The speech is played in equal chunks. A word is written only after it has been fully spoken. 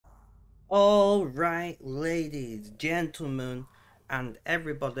All right, ladies, gentlemen, and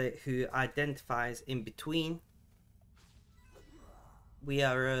everybody who identifies in between.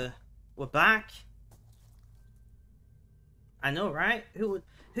 We're back. I know, right? Who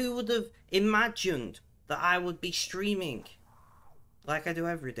would have imagined that I would be streaming like I do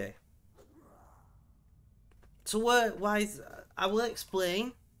every day? So I will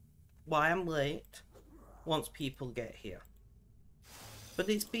explain why I'm late once people get here. But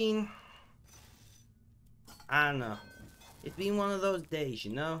I don't know. It's been one of those days,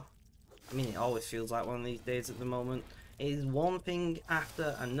 you know? I mean, it always feels like one of these days at the moment. It is one thing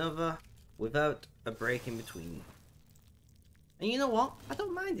after another without a break in between. And you know what? I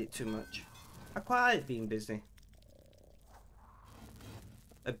don't mind it too much. I quite like being busy.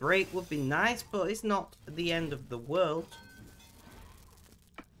 A break would be nice, but it's not the end of the world.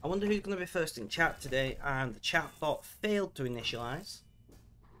 I wonder who's going to be first in chat today, and the chat bot failed to initialize.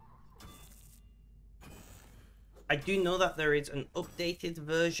 I do know that there is an updated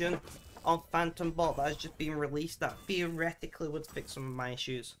version of Phantom Bot that has just been released that theoretically would fix some of my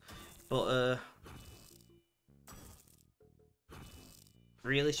issues. But,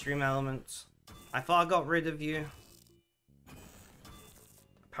 really, Stream Elements? I thought I got rid of you.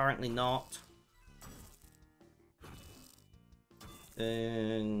 Apparently not.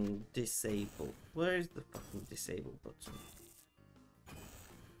 And disable. Where is the fucking disable button?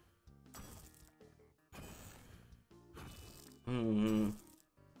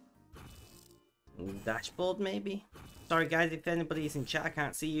 Dashboard maybe? Sorry guys, if anybody's in chat I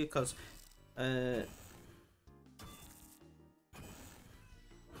can't see you because there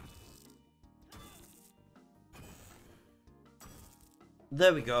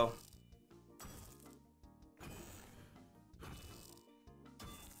we go.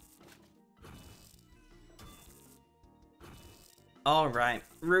 Alright,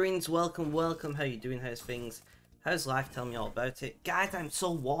 Ruins, welcome, how you doing, how's things? How's life? Tell me all about it. Guys, I'm so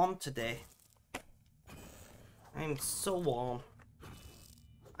warm today. I'm so warm.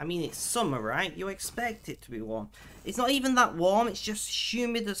 I mean, it's summer, right? You expect it to be warm. It's not even that warm, it's just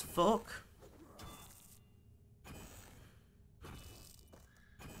humid as fuck.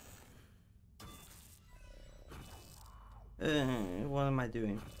 What am I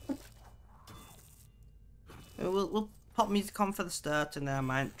doing? We'll pop music on for the start and then I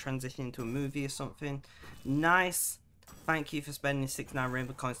might transition into a movie or something. Nice. Thank you for spending 69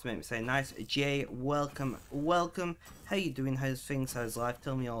 rainbow coins to make me say nice. Jay, welcome. How you doing? How's things? How's life?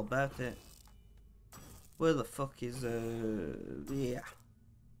 Tell me all about it. Where the fuck is, yeah.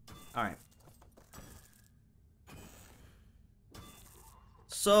 Alright.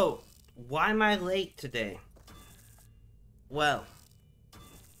 So, why am I late today? Well,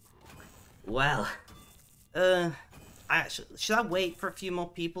 should I wait for a few more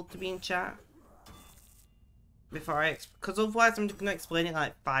people to be in chat? Before because otherwise I'm just gonna explain it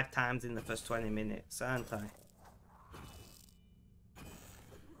like 5 times in the first 20 minutes, aren't I?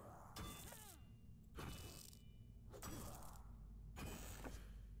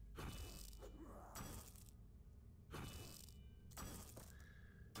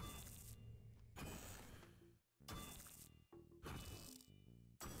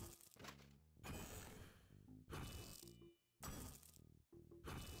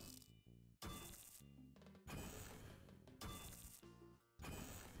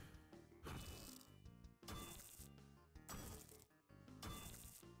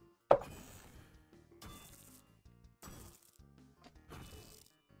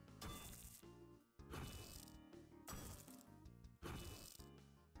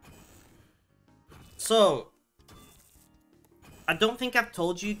 So, I don't think I've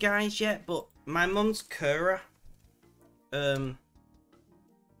told you guys yet, but my mum's carer, has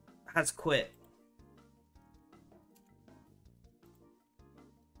quit.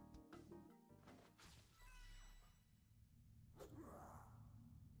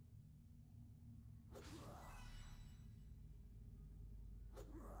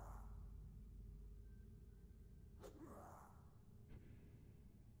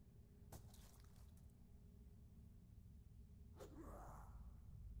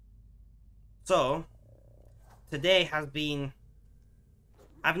 So, today has been...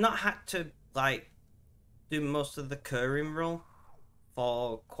 I've not had to, like, do most of the curing role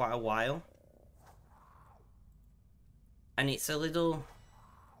for quite a while. And it's a little...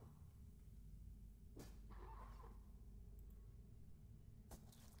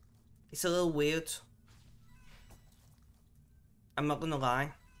 It's a little weird. I'm not gonna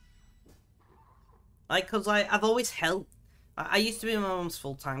lie. Like, cause I've always helped. I used to be my mum's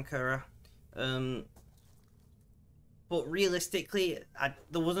full-time carer. But but realistically,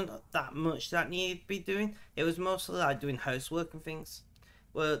 there wasn't that much that needed to be doing. It was mostly like doing housework and things.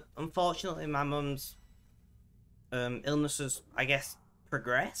 Well, unfortunately, my mum's illness has, I guess,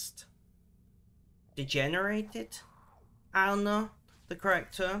 progressed, degenerated. I don't know the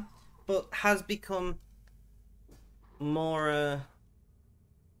correct term, but has become more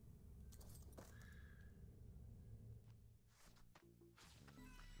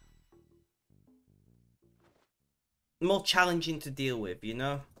more challenging to deal with, you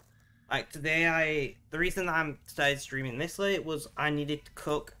know? Like today, the reason that I started streaming this late was I needed to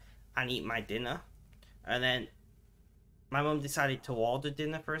cook and eat my dinner. And then my mum decided to order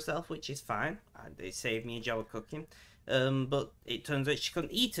dinner for herself, which is fine. It saved me a job of cooking. But it turns out she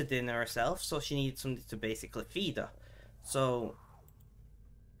couldn't eat her dinner herself, so she needed somebody to basically feed her. So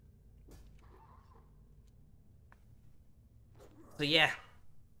yeah.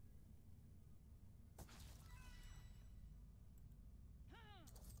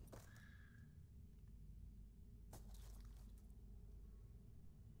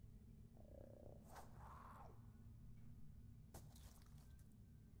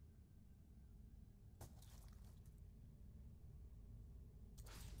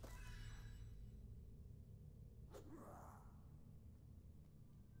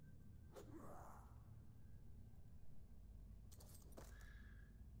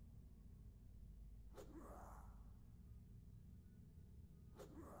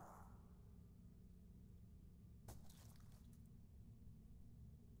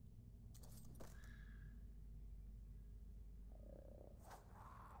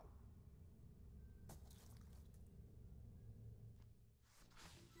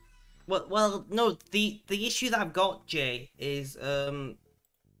 Well, no. The issue that I've got, Jay, is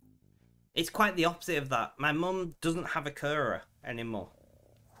it's quite the opposite of that. My mum doesn't have a carer anymore.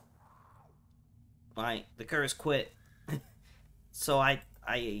 Like the carer's quit, so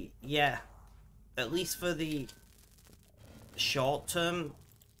yeah. At least for the short term,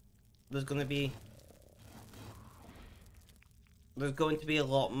 there's going to be a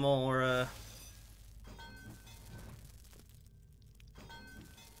lot more.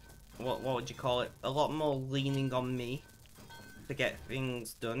 What would you call it? A lot more leaning on me to get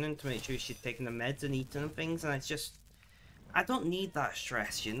things done and to make sure she's taking the meds and eating and things, and it's just I don't need that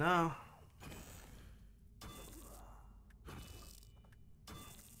stress, you know.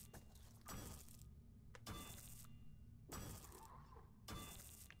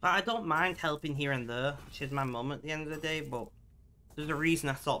 But I don't mind helping here and there. She's my mum at the end of the day, but there's a reason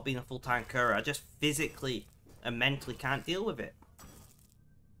I stopped being a full-time carer. I just physically and mentally can't deal with it.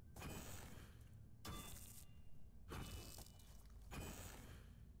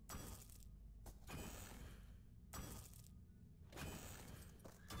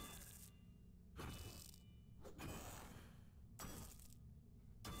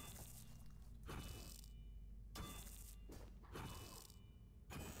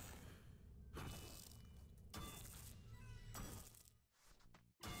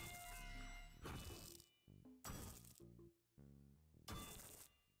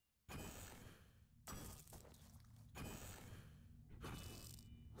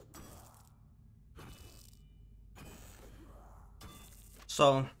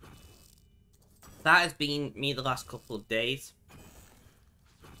 So that has been me the last couple of days.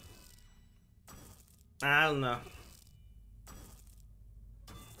 I don't know.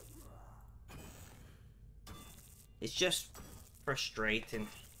 It's just frustrating.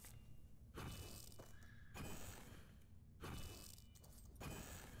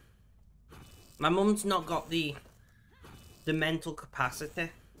 My mum's not got the mental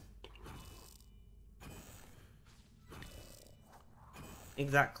capacity.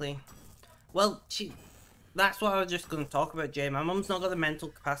 Exactly. Well, that's what I was just going to talk about, Jay. My mum's not got the mental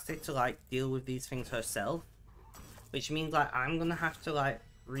capacity to, like, deal with these things herself. Which means, like, I'm going to have to, like,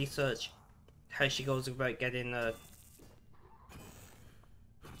 research how she goes about getting a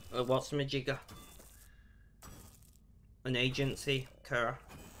what's-my-jigger? An agency carer.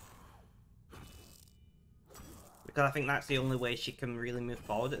 Because I think that's the only way she can really move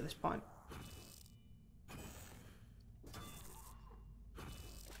forward at this point.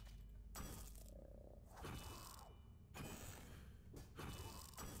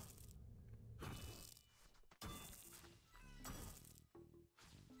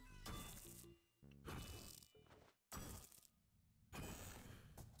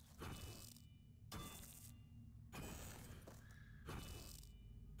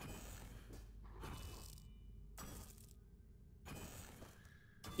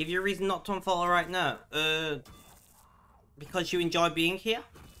 Give you a reason not to unfollow right now. Because you enjoy being here?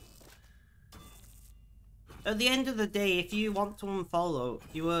 At the end of the day, if you want to unfollow,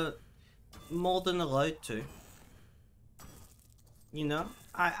 you are more than allowed to. You know?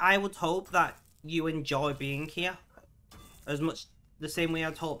 I would hope that you enjoy being here. As much the same way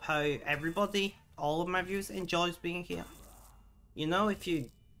I'd hope how everybody, all of my viewers, enjoys being here. You know, if you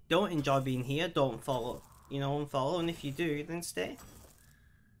don't enjoy being here, don't follow. You know, unfollow, and if you do, then stay.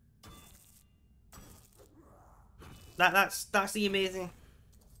 That's the amazing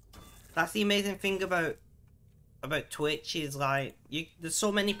thing about Twitch is like there's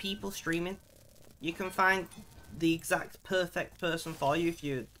so many people streaming. You can find the exact perfect person for you if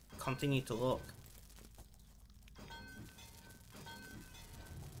you continue to look.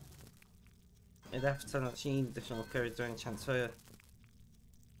 If after not she needs additional courage during transfer.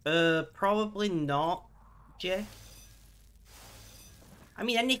 Probably not, Jay. I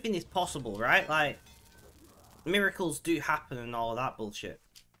mean, anything is possible, right? Like, miracles do happen and all of that bullshit.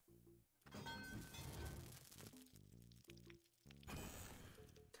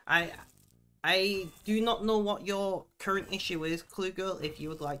 I do not know what your current issue is, Clue Girl. If you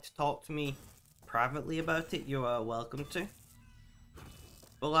would like to talk to me privately about it, you are welcome to.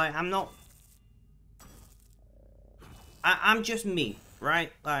 But like, I'm just me,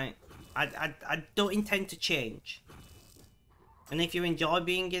 right? Like, I don't intend to change. And if you enjoy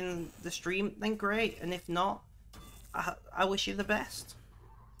being in the stream, then great. And if not, I wish you the best.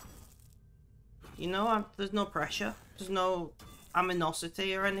 You know, there's no pressure. There's no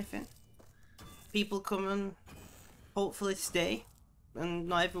animosity or anything. People come and hopefully stay, and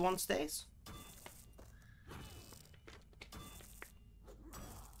not everyone stays.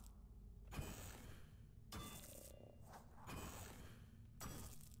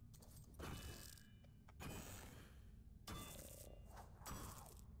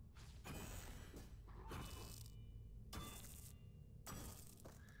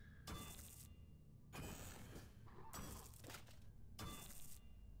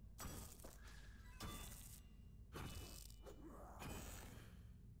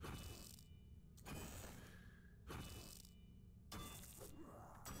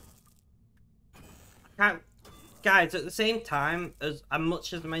 Guys, at the same time, as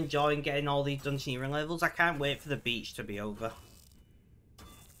much as I'm enjoying getting all these dungeoneering levels, I can't wait for the beach to be over.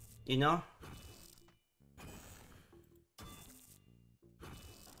 You know?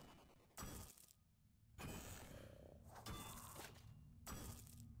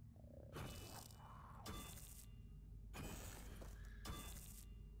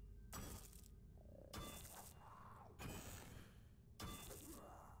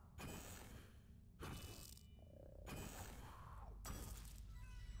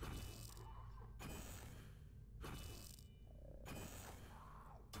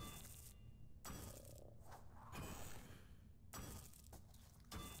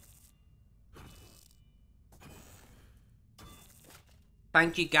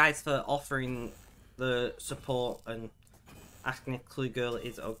 Thank you guys for offering the support and asking if Clue Girl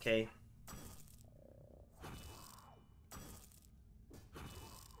is okay.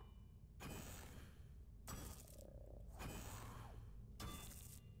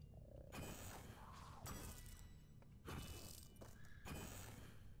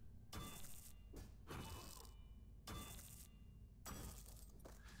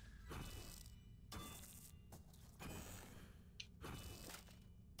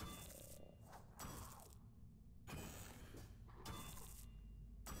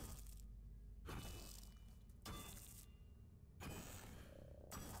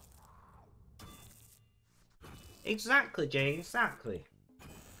 Exactly, Jay, exactly.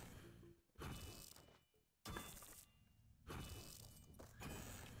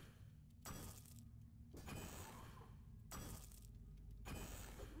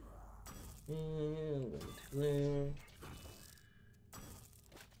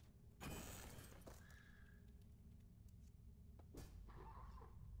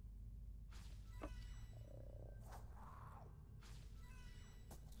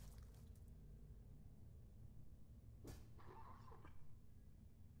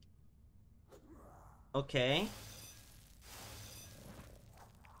 Okay.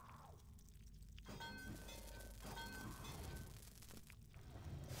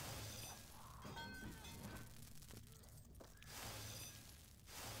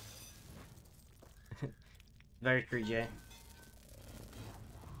 Very true, Jay.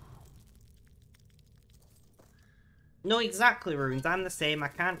 No, exactly, Runes. I'm the same. I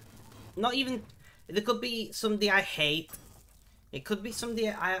can't... Not even... There could be somebody I hate. It could be somebody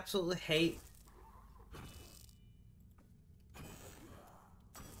I absolutely hate.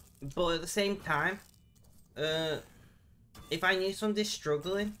 But at the same time, if I knew somebody's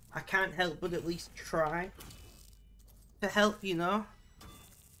struggling, I can't help but at least try to help, you know?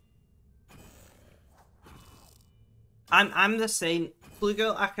 I'm the same. Blue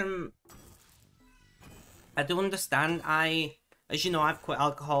Girl, I do understand. As you know, I've quit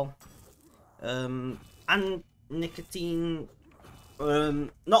alcohol. And nicotine.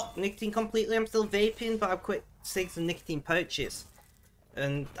 Not nicotine completely, I'm still vaping, but I've quit cigs and nicotine pouches.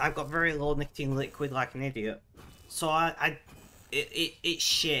 And I've got very low nicotine liquid like an idiot. So it's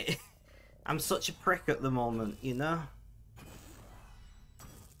shit. I'm such a prick at the moment, you know?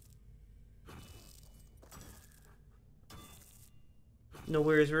 No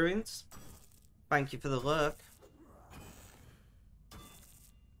worries, Ruins. Thank you for the lurk.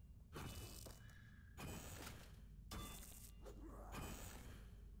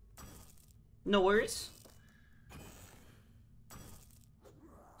 No worries.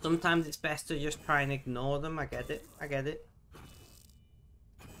 Sometimes it's best to just try and ignore them. I get it. I get it.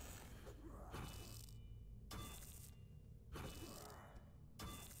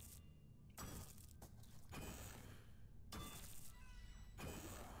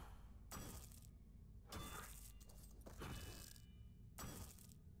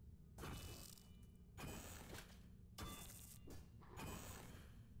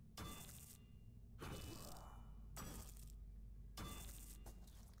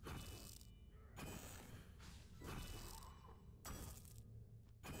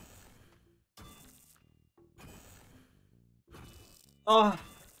 Oh.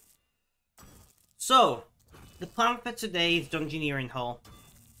 So, the plan for today is Dungeoneering Hall.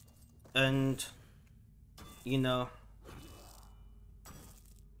 And, you know,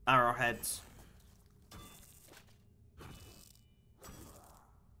 arrowheads.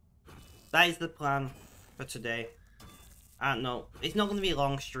 That is the plan for today. I don't know. It's not going to be a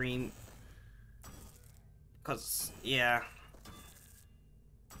long stream. Because, yeah.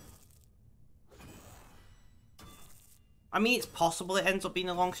 I mean, it's possible it ends up being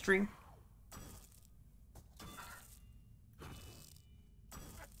a long stream.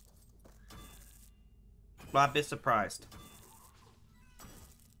 But I'd be surprised.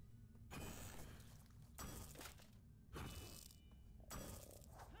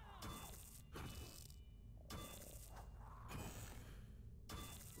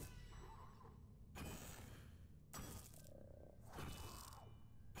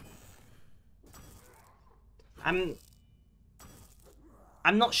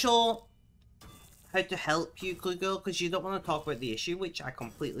 I'm not sure how to help you, Clue Girl, because you don't want to talk about the issue, which I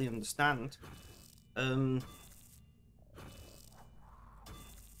completely understand. That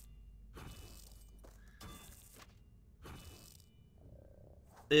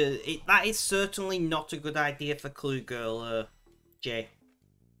is certainly not a good idea for Clue Girl, Jay.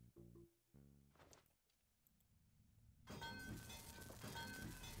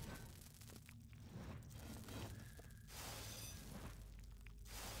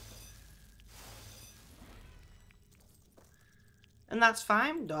 And that's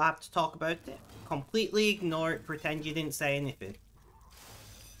fine, don't have to talk about it. Completely ignore it, pretend you didn't say anything.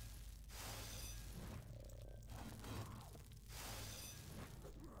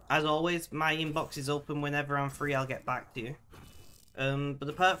 As always, my inbox is open whenever I'm free, I'll get back to you. But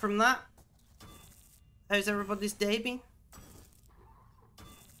apart from that, how's everybody's day been?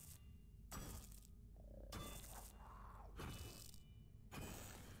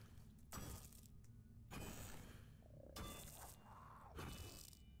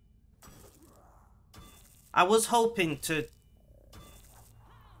 I was hoping to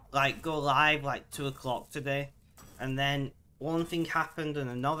like go live like 2 o'clock today, and then one thing happened and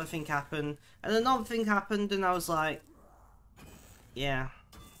another thing happened and another thing happened, and I was like, yeah.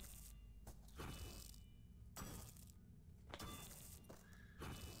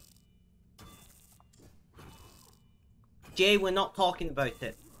 Jay, we're not talking about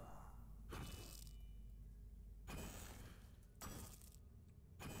it.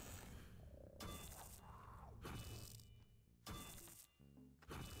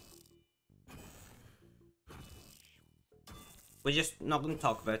 We're just not going to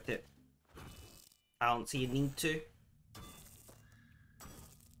talk about it. I don't see a need to.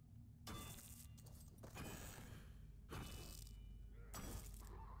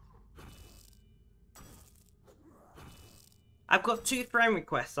 I've got 2 friend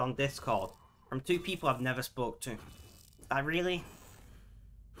requests on Discord from 2 people I've never spoke to. Really?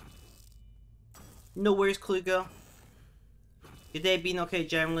 No worries, Clue Girl. Your day been okay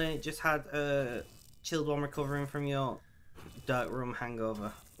generally? Just had a chilled one recovering from your dark room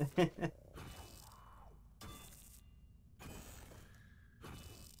hangover.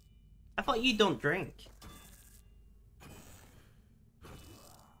 I thought you don't drink.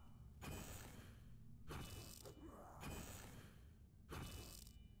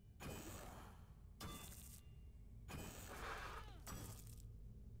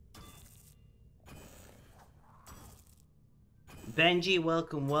 Benji,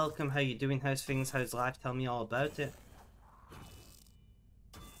 welcome, welcome. How you doing? How's things? How's life? Tell me all about it.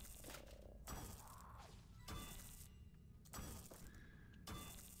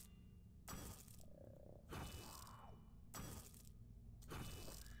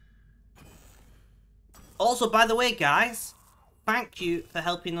 Also, by the way, guys, thank you for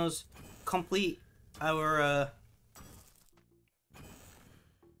helping us complete our,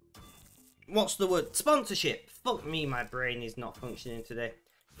 what's the word? Sponsorship. Fuck me, my brain is not functioning today.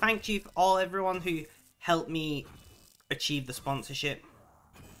 Thank you for everyone who helped me achieve the sponsorship.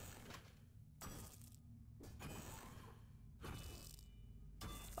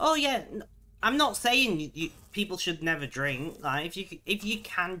 Oh yeah, I'm not saying people should never drink. Like, if you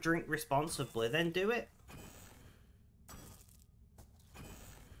can drink responsibly, then do it.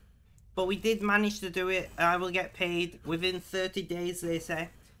 But we did manage to do it. I will get paid within 30 days, they say.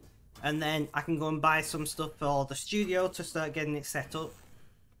 And then I can go and buy some stuff for the studio to start getting it set up.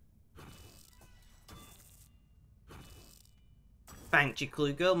 Thank you,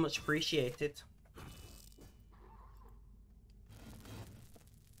 Clue Girl. Much appreciated.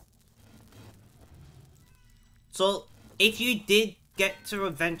 So, if you did get to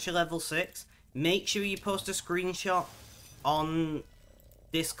Adventure Level 6, make sure you post a screenshot on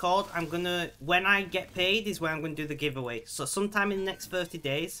Discord. When I get paid is when I'm going to do the giveaway. So sometime in the next 30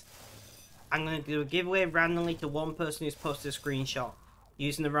 days, I'm going to do a giveaway randomly to one person who's posted a screenshot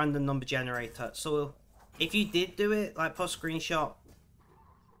using the random number generator. So if you did do it, like, post a screenshot.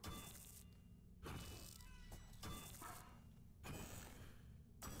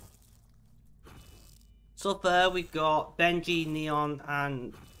 So far we've got Benji, Neon,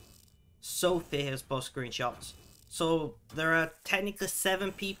 and Sophie has post screenshots. So there are technically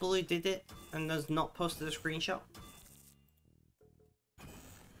 7 people who did it and has not posted a screenshot.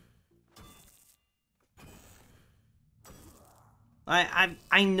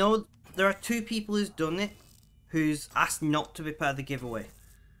 I know there are 2 people who's done it who's asked not to be part of the giveaway.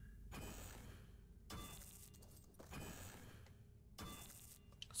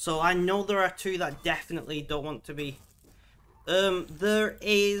 So I know there are 2 that definitely don't want to be. There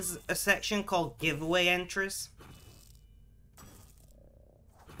is a section called giveaway entries.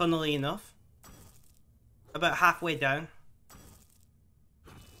 Funnily enough. About halfway down.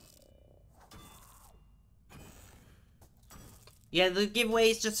 Yeah, the giveaway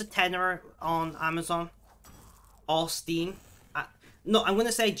is just a tenner on Amazon. Or Steam. No, I'm going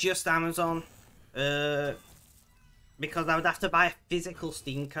to say just Amazon. Because I would have to buy a physical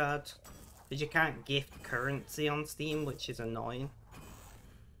Steam card. Because you can't gift currency on Steam, which is annoying.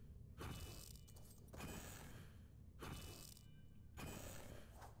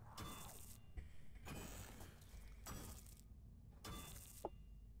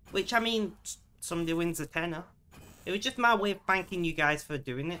 Which, I mean, somebody wins a tenner. It was just my way of thanking you guys for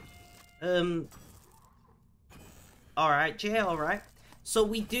doing it. Alright, Jay, alright. So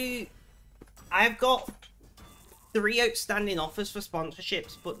we do... I've got 3 outstanding offers for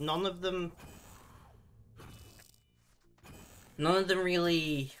sponsorships, but none of them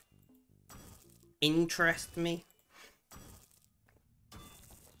really interest me.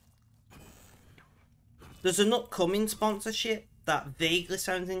 There's an upcoming sponsorship that vaguely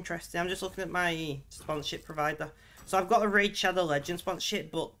sounds interesting. I'm just looking at my sponsorship provider. So I've got a Raid Shadow Legends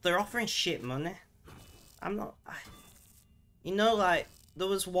sponsorship, but they're offering shit money. You know, like, there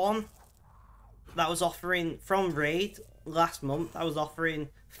was one that was offering, from Raid, last month, I was offering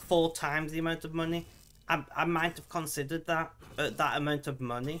 4 times the amount of money. I might have considered that, that amount of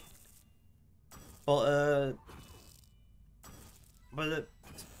money. But,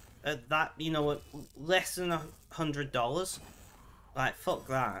 at that, you know, less than $100, like, fuck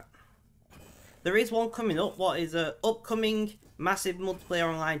that. There is one coming up. What is a upcoming massive multiplayer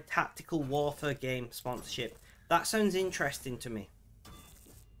online tactical warfare game sponsorship? That sounds interesting to me.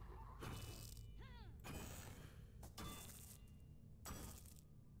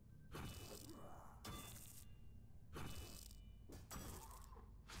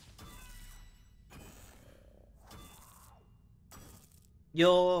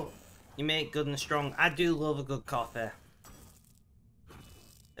 You make good and strong. I do love a good coffee.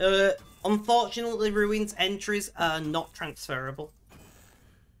 Unfortunately, Ruins entries are not transferable.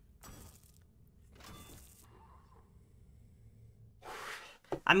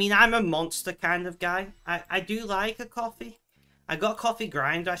 I mean, I'm a monster kind of guy. I do like a coffee. I got a coffee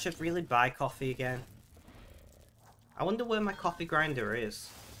grinder. I should really buy coffee again. I wonder where my coffee grinder is.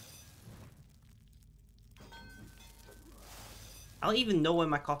 I don't even know where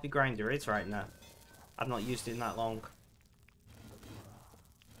my coffee grinder is right now. I've not used it in that long.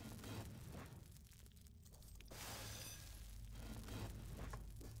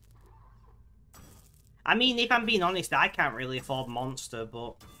 I mean, if I'm being honest, I can't really afford Monster,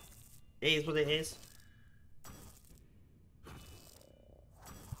 but it is what it is.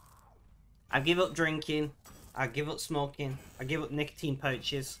 I give up drinking. I give up smoking. I give up nicotine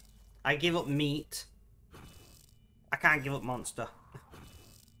pouches. I give up meat. I can't give up Monster.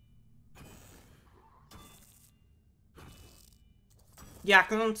 Yeah, I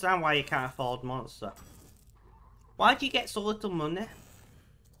can understand why you can't afford Monster. Why do you get so little money?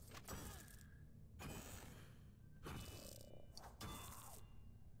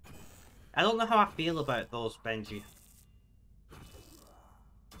 I don't know how I feel about those, Benji.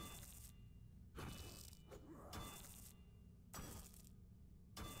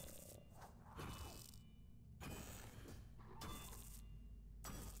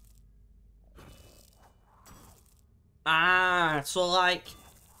 Ah, so like...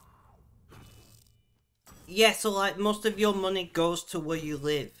 Yeah, so like most of your money goes to where you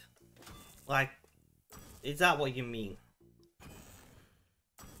live. Like, is that what you mean?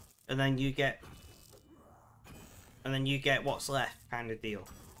 And then you get... And then you get what's left, kind of deal.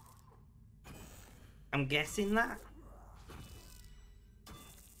 I'm guessing that?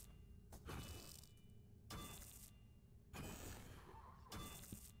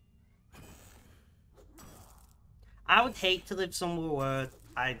 I would hate to live somewhere where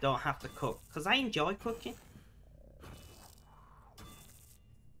I don't have to cook, because I enjoy cooking.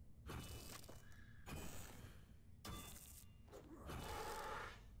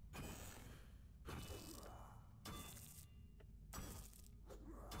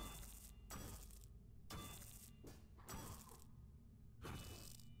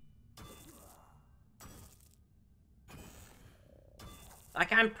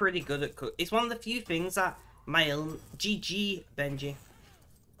 Like, I'm pretty good at cooking. It's one of the few things that my own... GG, Benji.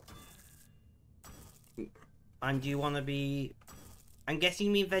 And you want to be... I'm guessing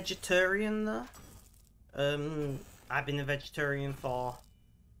you mean vegetarian, though? I've been a vegetarian for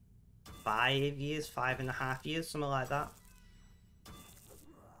 5 years, 5.5 years, something like that.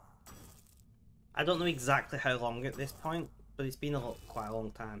 I don't know exactly how long at this point, but it's been quite a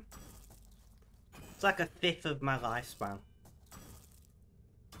long time. It's like a fifth of my lifespan.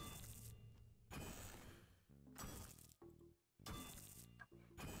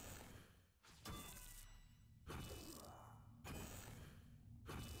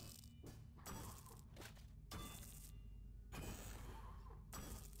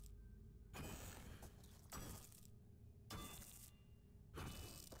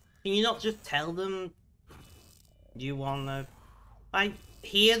 Can you not just tell them you wanna... Like,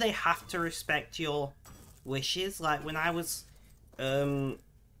 here they have to respect your wishes. Like, when I was in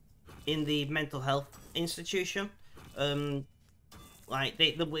the mental health institution, like,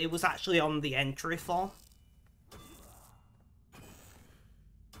 it was actually on the entry form.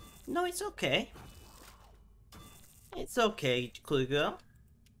 No, it's okay. It's okay, Clue Girl.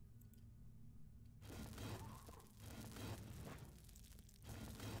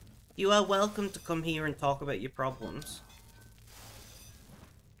 You are welcome to come here and talk about your problems.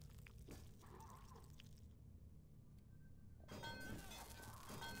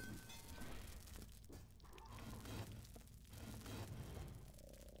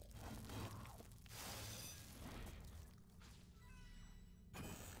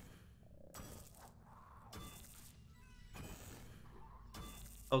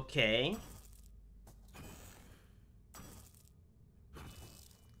 Okay.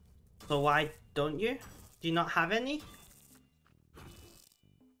 So why don't you? Do you not have any?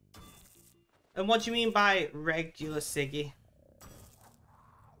 And what do you mean by regular Siggy?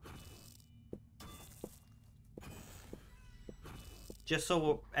 Just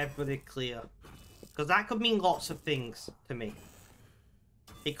so everybody clear. Because that could mean lots of things to me.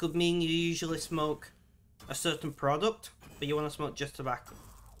 It could mean you usually smoke a certain product, but you want to smoke just tobacco.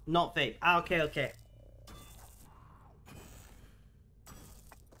 Not vape. Ah, okay, okay.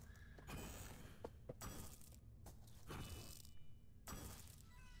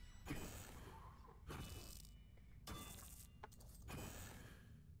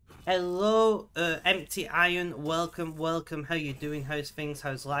 Hello, Empty Iron. Welcome, welcome. How you doing? How's things?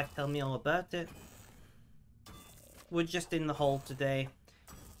 How's life? Tell me all about it. We're just in the hole today.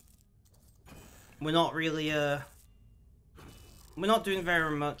 We're not really, we're not doing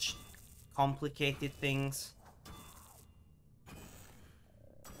very much complicated things.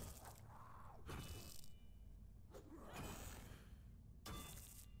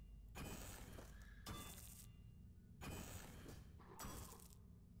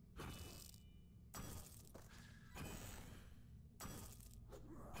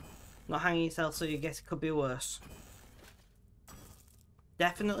 Not hanging yourself, so you guess it could be worse.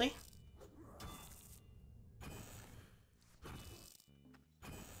 Definitely.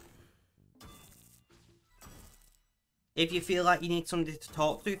 If you feel like you need somebody to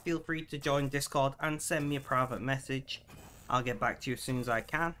talk to, feel free to join Discord and send me a private message. I'll get back to you as soon as I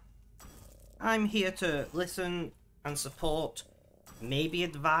can. I'm here to listen and support, maybe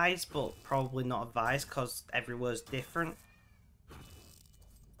advise, but probably not advise because everywhere's different.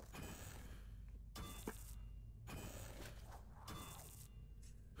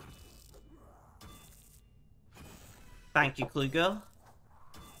 Thank you, Clue Girl.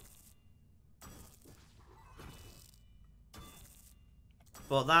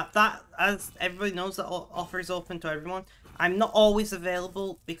 But that, as everybody knows, that offer is open to everyone. I'm not always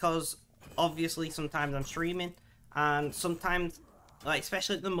available because obviously sometimes I'm streaming, and sometimes, like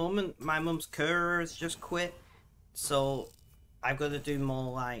especially at the moment, my mum's carer has just quit, so I've got to do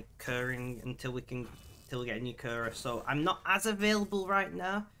more like caring until we get a new carer. So I'm not as available right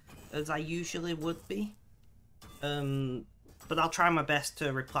now as I usually would be. But I'll try my best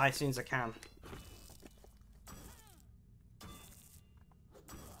to reply as soon as I can.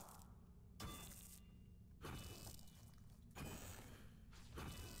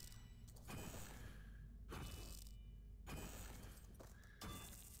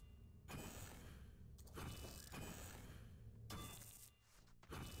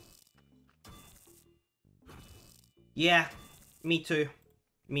 Yeah, me too.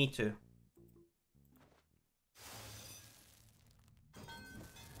 Me too.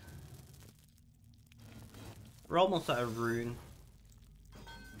 We're almost at a rune.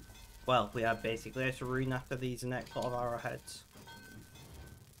 Well, we are basically at a rune after these next lot of arrowheads.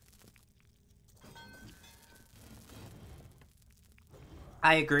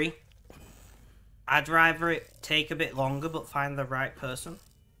 I agree. I'd rather it take a bit longer but find the right person.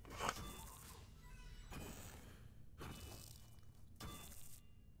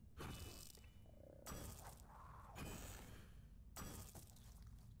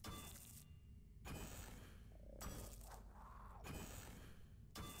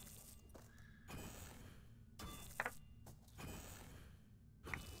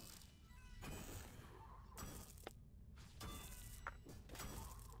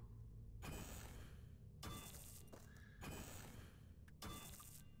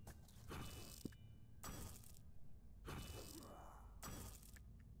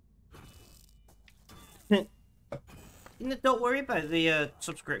 Don't worry about the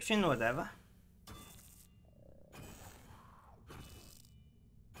subscription or whatever.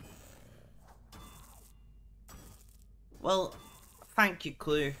 Well, thank you,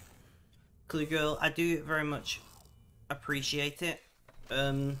 Clue Girl. I do very much appreciate it.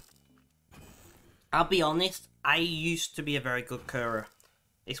 I'll be honest, I used to be a very good curer.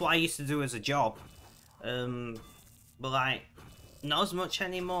 It's what I used to do as a job. But like, not as much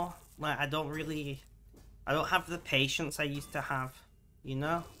anymore. Like, I don't have the patience I used to have, you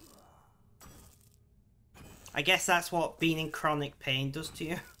know? I guess that's what being in chronic pain does to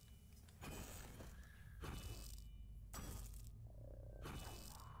you.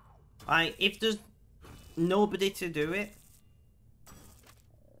 Like, if there's nobody to do it,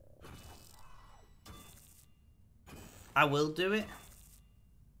 I will do it.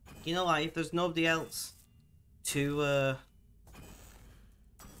 You know, like, if there's nobody else to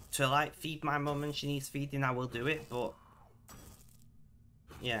like feed my mum and she needs feeding, I will do it, but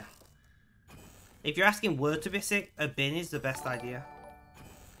yeah. If you're asking where to visit, a bin is the best idea.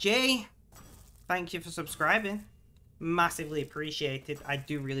 Jay, thank you for subscribing. Massively appreciated. I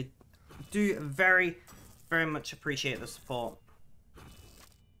do very, very much appreciate the support.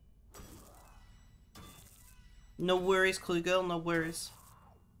 No worries, Clue Girl, no worries.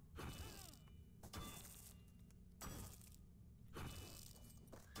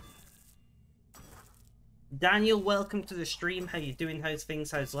 Daniel, welcome to the stream. How you doing? How's things?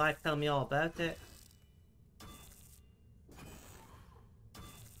 How's life? Tell me all about it.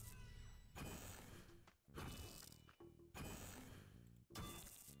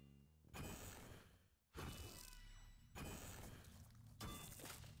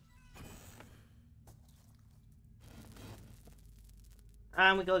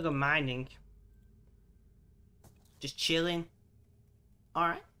 And we gotta go mining. Just chilling.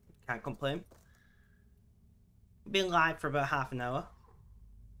 Alright, can't complain. Been live for about half an hour.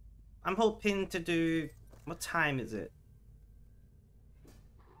 I'm hoping to do... What time is it?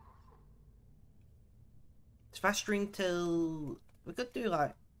 If I stream till... We could do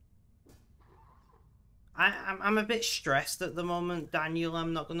like... I'm a bit stressed at the moment, Daniel,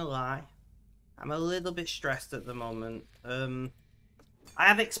 I'm not gonna lie. I'm a little bit stressed at the moment. I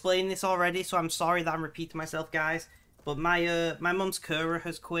have explained this already, so I'm sorry that I'm repeating myself, guys. But my mum's carer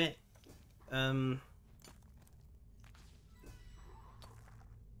has quit.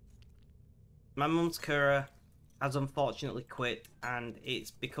 My mum's carer has unfortunately quit, and it's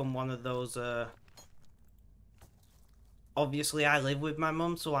become one of those, obviously I live with my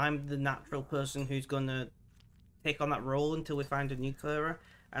mum, so I'm the natural person who's gonna take on that role until we find a new carer,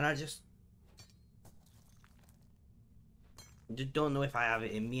 and I just don't know if I have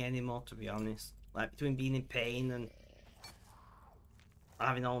it in me anymore, to be honest. Like, between being in pain and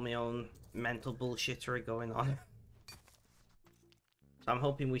having all my own mental bullshittery going on. So I'm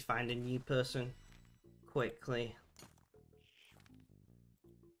hoping we find a new person quickly.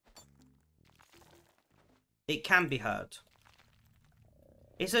 It can be hard.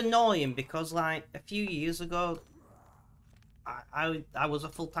 It's annoying because, like, a few years ago, I was a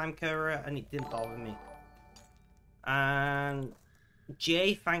full-time carer and it didn't bother me. And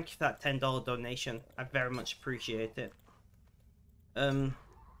Jay, thank you for that $10 donation. I very much appreciate it. But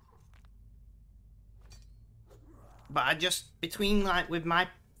I just, between, like, with my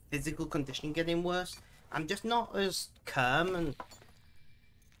physical condition getting worse, I'm just not as calm and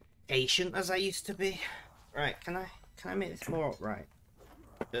patient as I used to be. Right, can I make this more upright?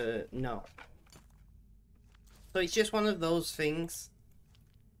 No. So it's just one of those things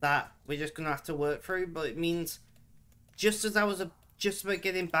that we're just gonna have to work through, but it means just as I was just about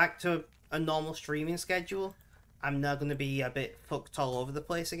getting back to a normal streaming schedule, I'm now gonna be a bit fucked all over the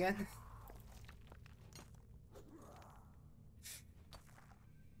place again.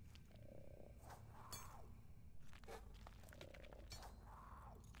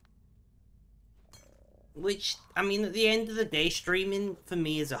 Which, I mean, at the end of the day, streaming for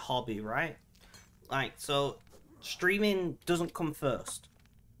me is a hobby, right? Like, so streaming doesn't come first.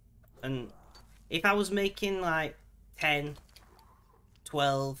 And if I was making like 10,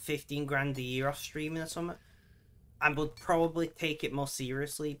 12, 15 grand a year off streaming or something, I would probably take it more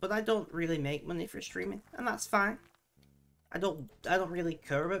seriously. But I don't really make money for streaming, and that's fine. I don't really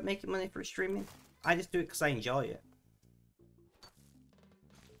care about making money for streaming. I just do it because I enjoy it.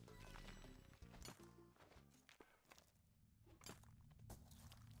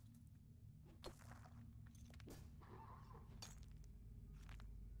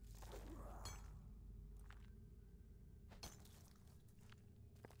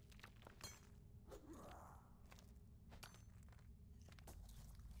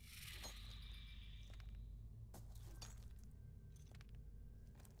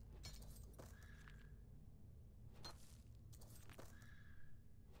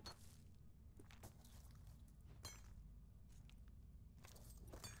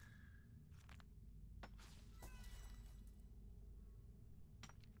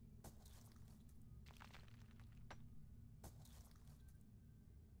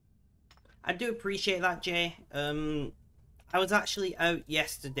 I do appreciate that, Jay. I was actually out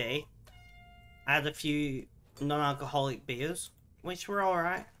yesterday. I had a few non-alcoholic beers, which were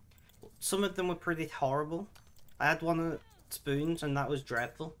alright. Some of them were pretty horrible. I had one of the spoons, and that was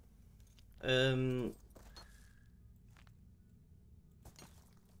dreadful. And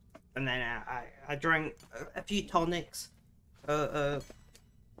then I drank a few tonics, a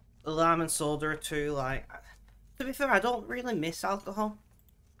lime and soda or two. Like, to be fair, I don't really miss alcohol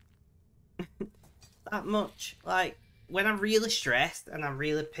that much. Like, when I'm really stressed and I'm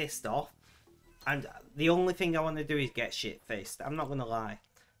really pissed off, and the only thing I want to do is get shit-faced. I'm not gonna lie.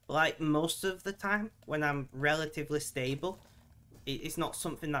 Like, most of the time, when I'm relatively stable, it's not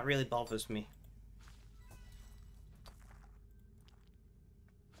something that really bothers me.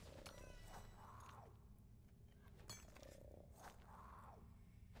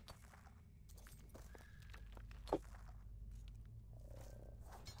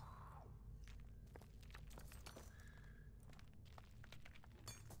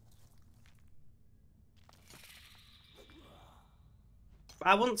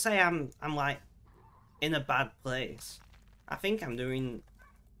 I wouldn't say I'm like in a bad place. I think I'm doing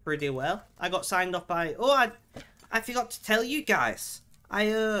pretty well. I got signed off by I forgot to tell you guys.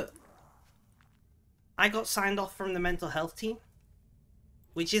 I got signed off from the mental health team,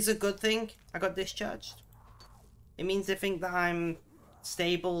 which is a good thing. I got discharged. It means they think that I'm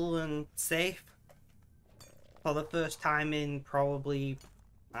stable and safe for the first time in probably,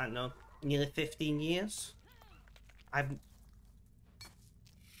 I don't know, nearly 15 years.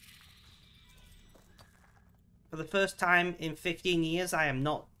 For the first time in 15 years, I am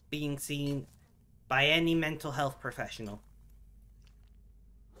not being seen by any mental health professional.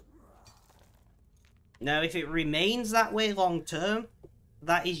 Now, if it remains that way long term,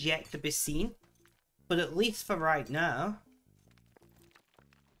 that is yet to be seen. But at least for right now,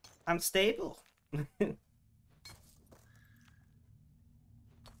 I'm stable.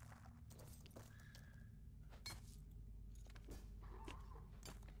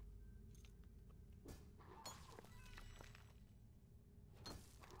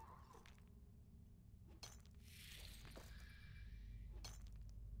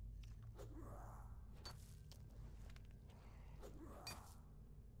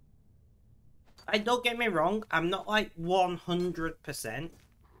 I don't get me wrong, I'm not like 100%.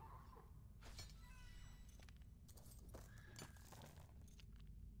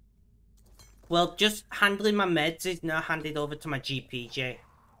 Well, just handling my meds is now handed over to my GPJ.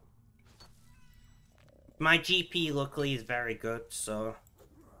 My GP luckily is very good, so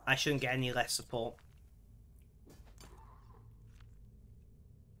I shouldn't get any less support.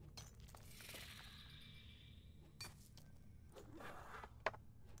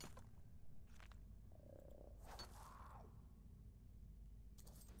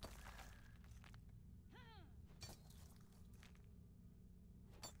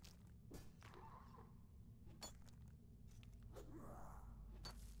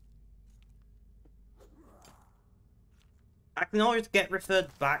 I can always get referred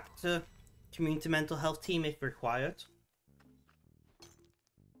back to community mental health team if required.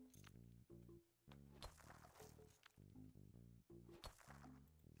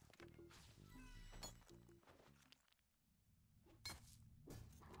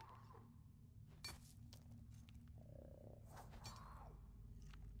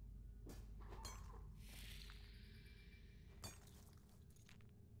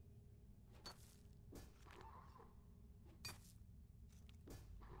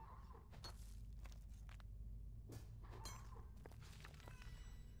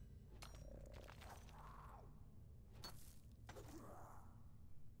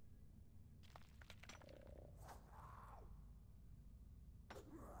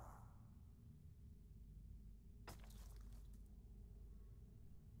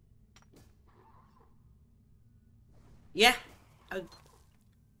 Yeah,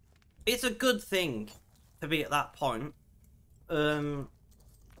 it's a good thing to be at that point. And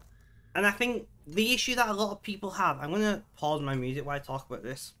I think the issue that a lot of people have, I'm going to pause my music while I talk about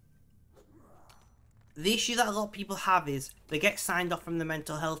this. The issue that a lot of people have is they get signed off from the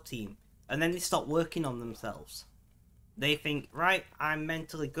mental health team and then they stop working on themselves. They think, right, I'm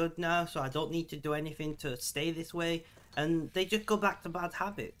mentally good now, so I don't need to do anything to stay this way. And they just go back to bad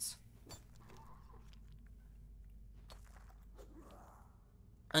habits.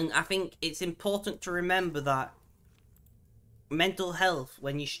 And I think it's important to remember that mental health,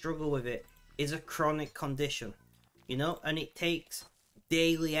 when you struggle with it, is a chronic condition, you know, and it takes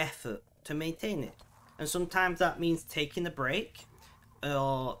daily effort to maintain it. And sometimes that means taking a break,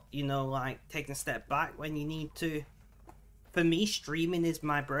 or, you know, like taking a step back when you need to. For me, streaming is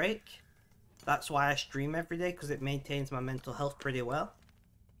my break. That's why I stream every day, because it maintains my mental health pretty well.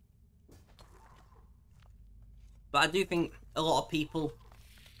 But I do think a lot of people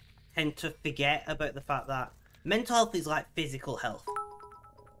tend to forget about the fact that mental health is like physical health.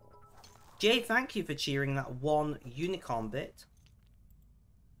 Jay, thank you for cheering that one unicorn bit.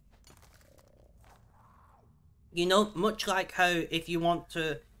 You know, much like how if you want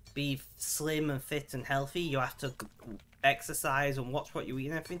to be slim and fit and healthy, you have to exercise and watch what you eat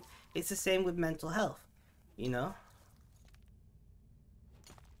and everything. It's the same with mental health, you know?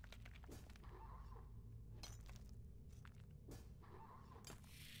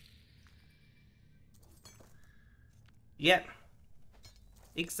 Yep.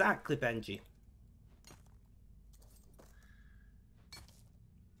 Exactly, Benji.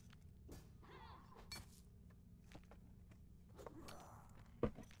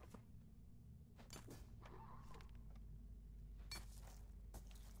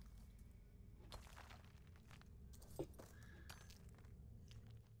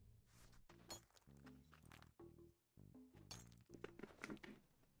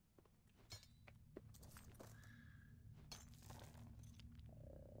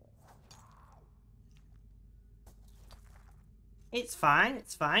 It's fine,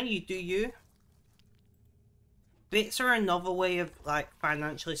 it's fine, you do you. Bits are another way of, like,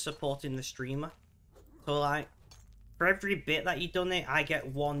 financially supporting the streamer. So, like, for every bit that you donate, I get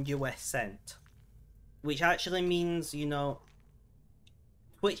 1 US cent. Which actually means, you know,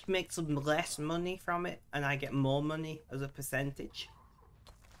 Twitch makes less money from it, and I get more money as a percentage.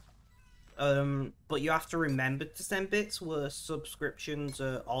 But you have to remember to send bits where subscriptions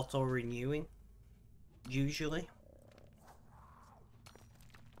are auto-renewing, usually.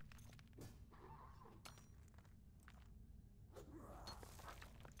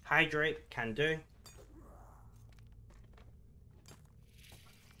 Hydrate, can do.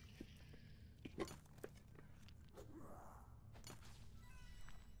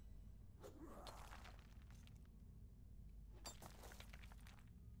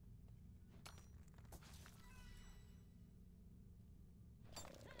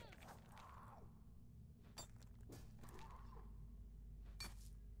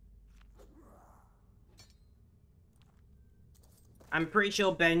 I'm pretty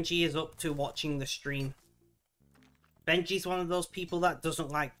sure Benji is up to watching the stream. Benji's one of those people that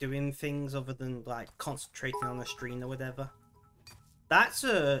doesn't like doing things other than like concentrating on the stream or whatever. That's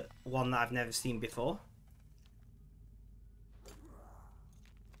a one that I've never seen before.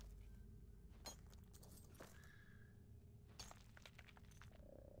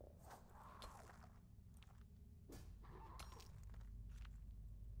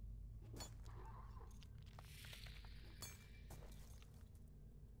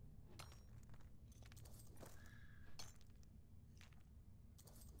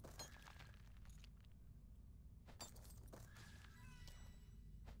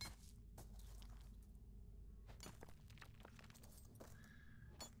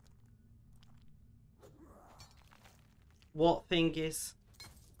 What thing is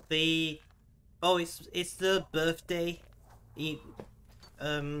the? Oh, it's the birthday. It's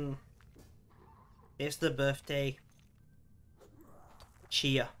the birthday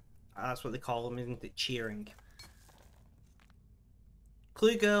cheer. That's what they call them, isn't it? Cheering.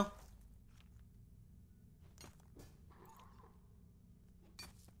 Clue girl.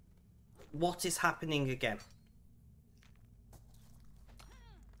 What is happening again?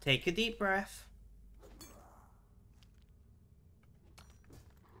 Take a deep breath.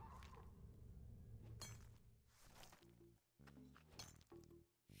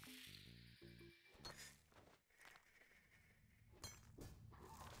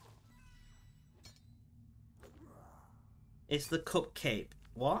 It's the cupcake.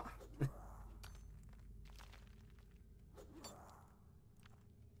 What?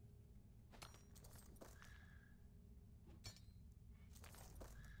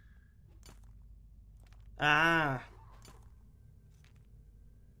 Ah.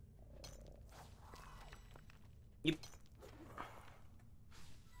 You...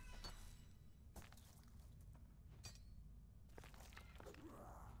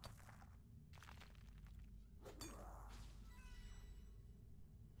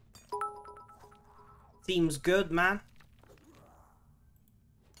 Seems good, man.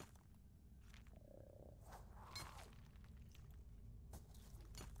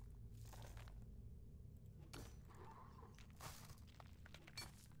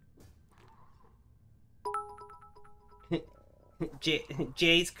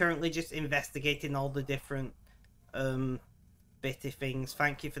 Jay's currently just investigating all the different bitty things.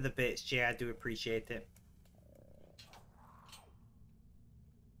 Thank you for the bits, Jay. I do appreciate it.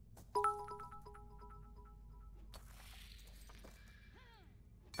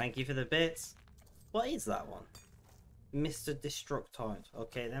 Thank you for the bits. What is that one? Mr. Destructoid.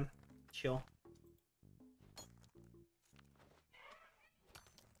 Okay then. Sure.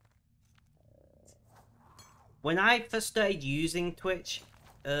 When I first started using Twitch,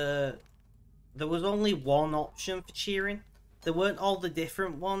 there was only one option for cheering. There weren't all the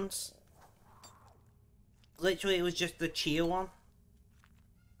different ones. Literally, it was just the cheer one.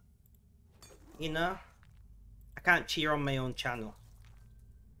 You know? I can't cheer on my own channel.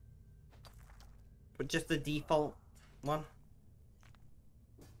 But just the default one.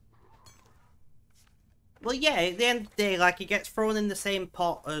 Well, yeah, at the end of the day, like, it gets thrown in the same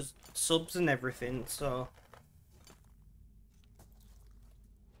pot as subs and everything, so...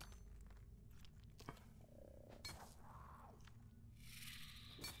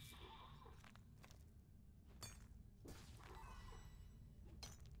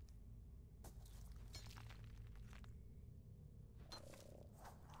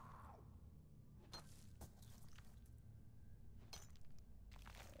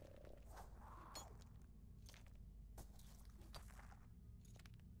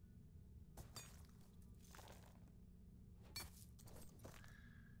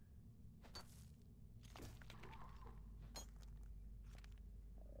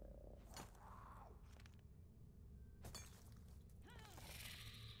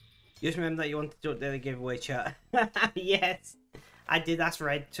 Just remember that you wanted to update the giveaway chat. Yes, I did ask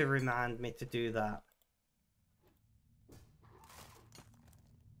Red to remind me to do that.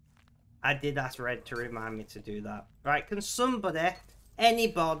 I did ask Red to remind me to do that. Right, can somebody,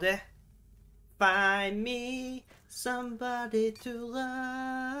 anybody, find me somebody to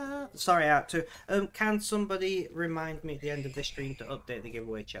love? Sorry, I had to. Can somebody remind me at the end of the stream to update the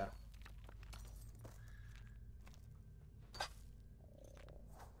giveaway chat?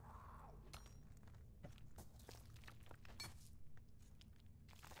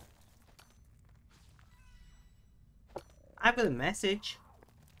 I've got a message.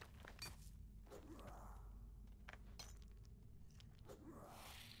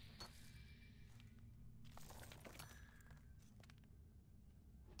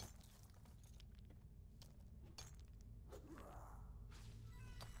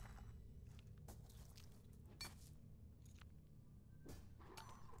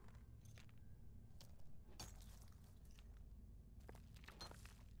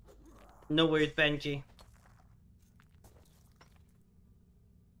 No worries, Benji.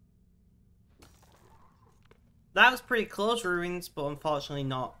 That was pretty close, Ruins, but unfortunately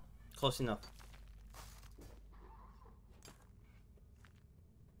not close enough.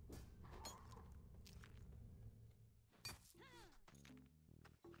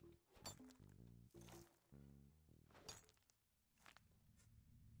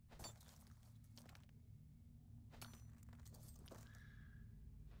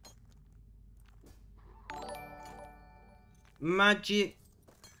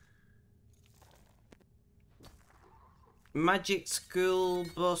 Magic School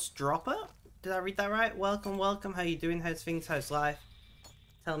Bus Dropper? Did I read that right? Welcome, welcome. How you doing? How's things? How's life?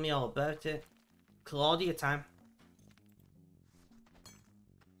 Tell me all about it. Claudia time.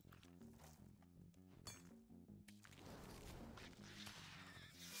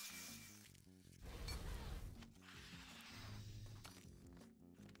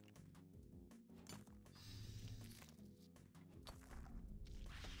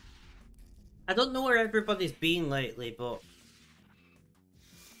 I don't know where everybody's been lately, but...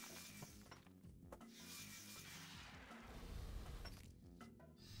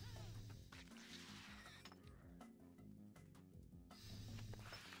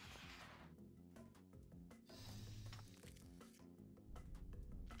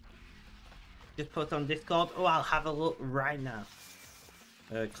 Just put on Discord. Oh, I'll have a look right now.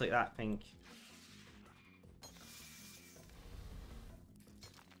 Click that thing.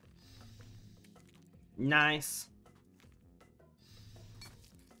 Nice.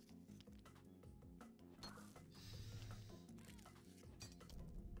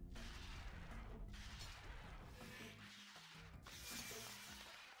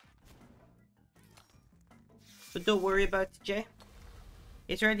 But don't worry about it, Jay.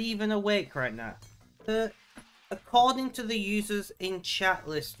 It's already even awake right now. According to the users in chat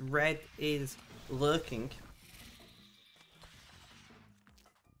list, Red is lurking.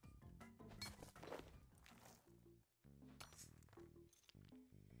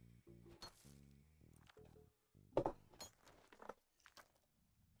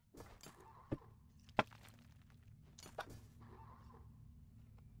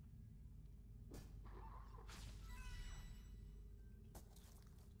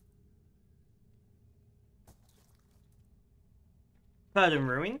 Pardon,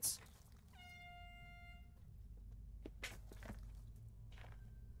 Ruins.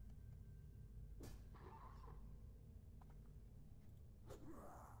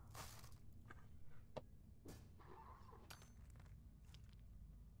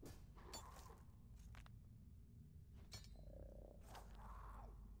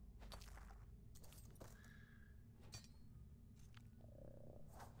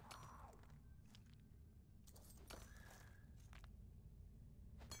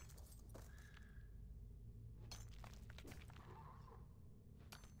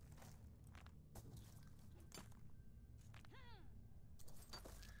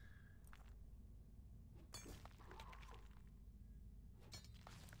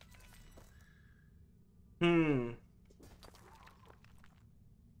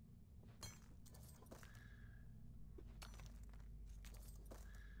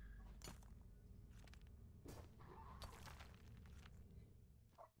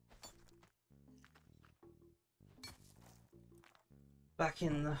 Back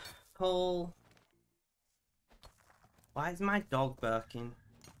in the hole. Why is my dog barking?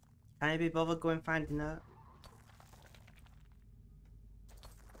 Can I be bothered going finding out?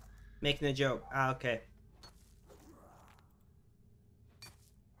 Making a joke. Ah, okay.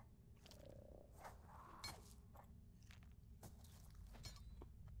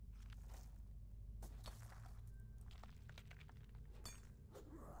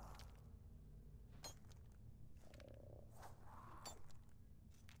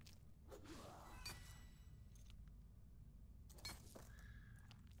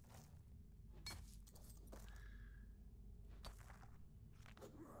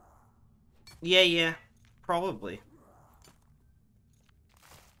 Yeah, probably.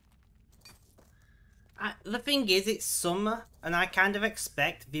 The thing is, it's summer, and I kind of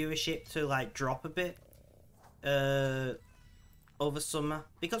expect viewership to like drop a bit over summer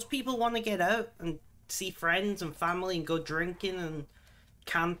because people want to get out and see friends and family and go drinking and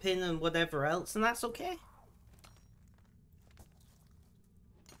camping and whatever else, and that's okay.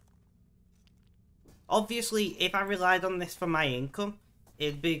 Obviously, if I relied on this for my income,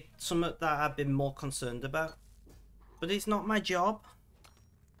 it'd be something that I'd be more concerned about. But it's not my job.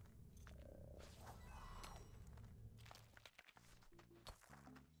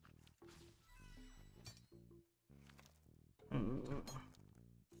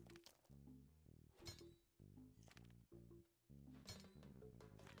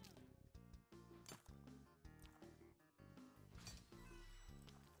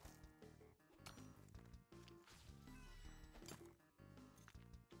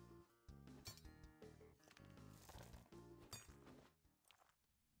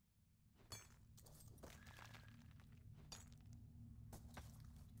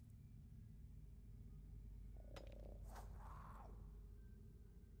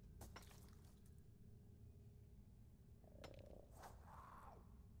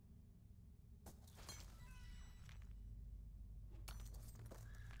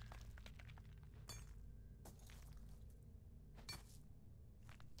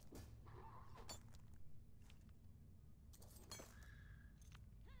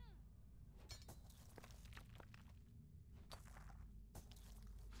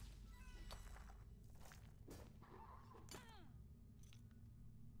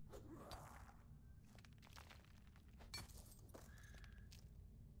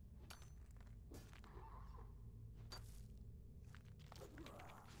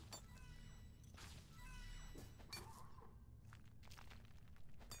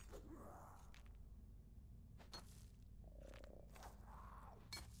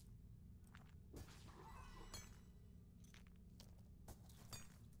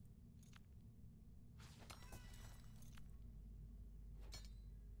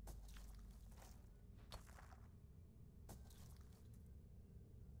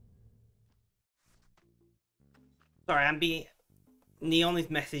 Sorry, I'm being... Neon is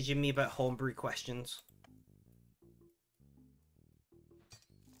messaging me about homebrew questions.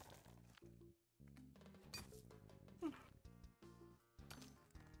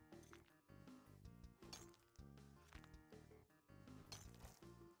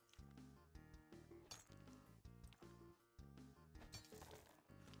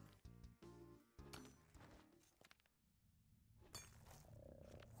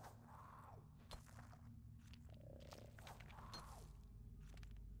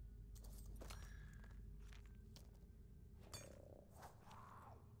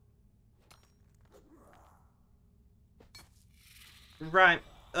 Right.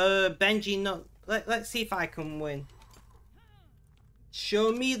 Benji, no. Let's see if I can win.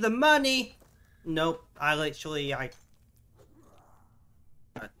 Show me the money! Nope. I literally, I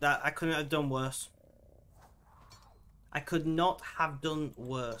couldn't have done worse. I could not have done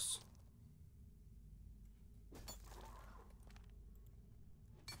worse.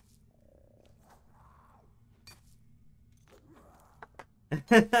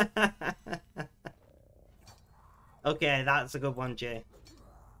 Okay, that's a good one, Jay.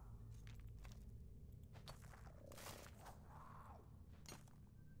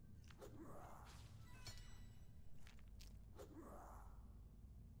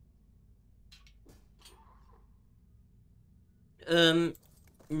 No,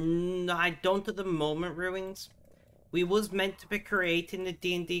 I don't at the moment, Ruins. We was meant to be creating a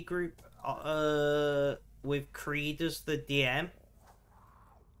D&D group, with Creed as the DM.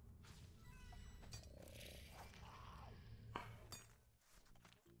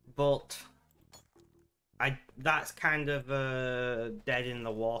 But that's kind of dead in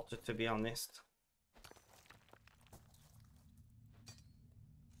the water, to be honest.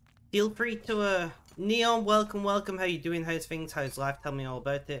 Feel free to Neon, welcome. How you doing? How's things? How's life? Tell me all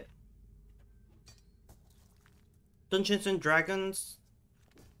about it. Dungeons and Dragons,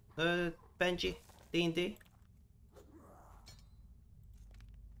 Benji, D&D.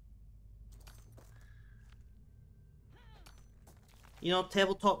 You know,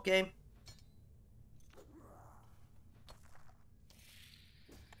 tabletop game.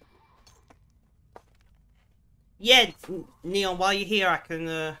 Yeah, Neon, while you're here, I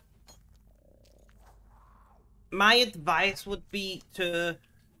can, my advice would be to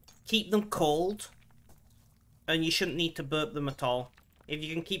keep them cold. And you shouldn't need to burp them at all. If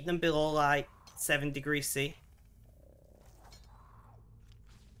you can keep them below, like, 7 degrees C.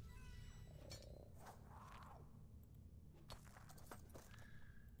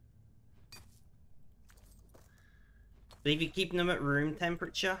 But if you keep them at room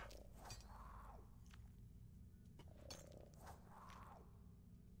temperature...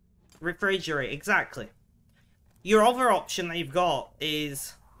 Refrigerate, exactly. Your other option that you've got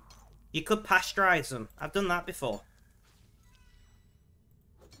is... You could pasteurize them. I've done that before.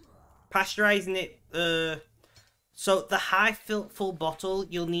 Pasteurizing it, so the high full bottle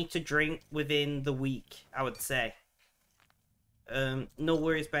you'll need to drink within the week, I would say. No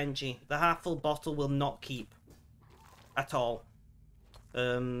worries, Benji. The half full bottle will not keep at all.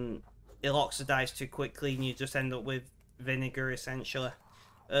 It'll oxidize too quickly and you just end up with vinegar, essentially.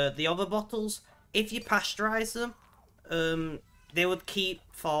 The other bottles, if you pasteurize them, they would keep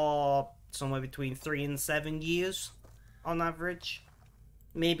for somewhere between 3 and 7 years on average.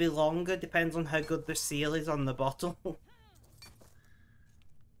 Maybe longer, depends on how good the seal is on the bottle.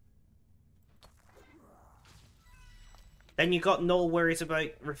 Then you got no worries about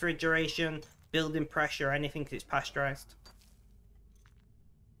refrigeration, building pressure, or anything because it's pasteurized.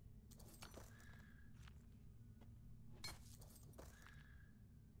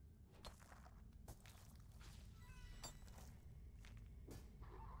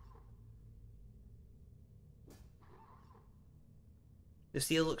 The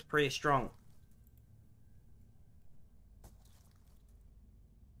seal looks pretty strong.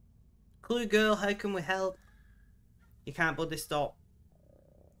 Clue girl, how can we help? You can't bloody stop.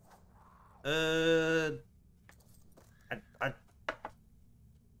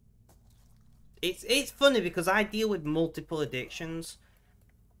 It's funny because I deal with multiple addictions,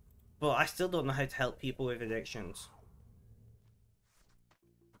 but I still don't know how to help people with addictions.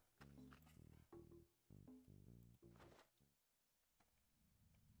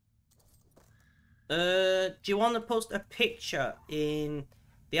 Do you want to post a picture in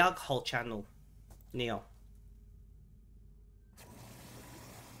the alcohol channel, Neil?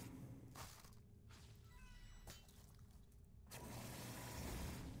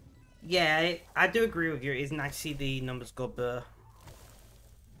 Yeah, I do agree with you. It is nice to see the numbers go blur.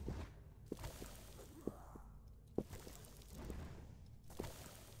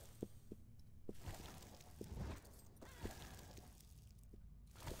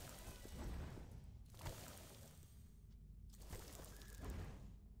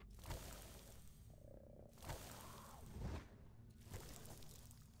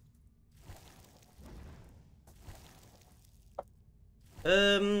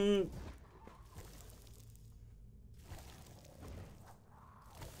 Um,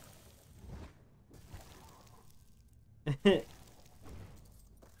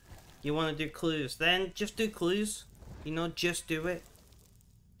 you want to do clues? Then just do clues. You know, just do it.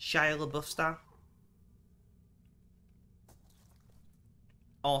 Shia LaBeouf style.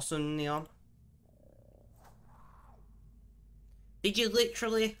 Awesome, Neon. Did you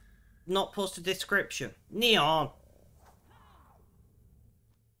literally not post a description? Neon!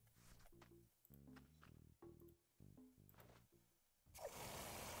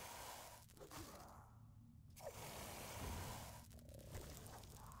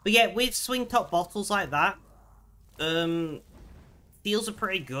 But yeah, with swing top bottles like that, deals are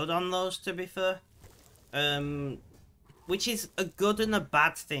pretty good on those, to be fair. Which is a good and a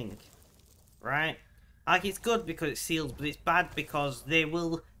bad thing, right? Like, it's good because it seals, but it's bad because the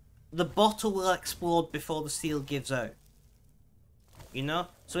bottle will explode before the seal gives out. You know?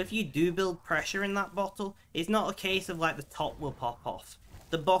 So if you do build pressure in that bottle, it's not a case of like the top will pop off.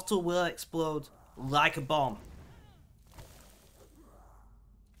 The bottle will explode like a bomb.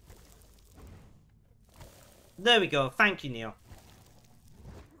 There we go. Thank you, Neil.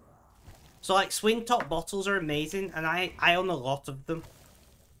 So like swing top bottles are amazing, and I own a lot of them.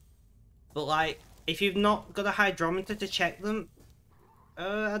 But like, if you've not got a hydrometer to check them,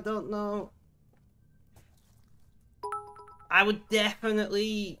 I don't know. I would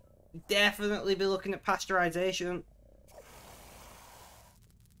definitely be looking at pasteurization.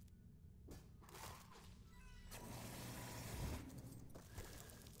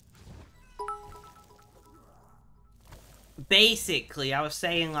 Basically, I was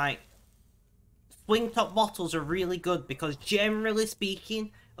saying like, swing top bottles are really good because generally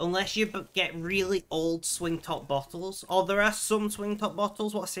speaking, unless you get really old swing top bottles, or there are some swing top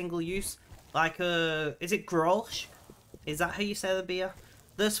bottles what are single use, like is it Grolsch? Is that how you say the beer?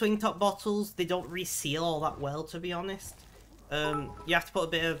 The swing top bottles, they don't reseal all that well, to be honest. You have to put a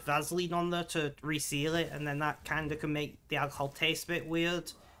bit of Vaseline on there to reseal it, and then that kind of can make the alcohol taste a bit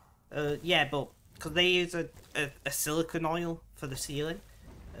weird. Yeah, but because they use a silicone oil for the sealing.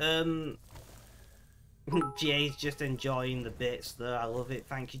 Jay's just enjoying the bits there. I love it.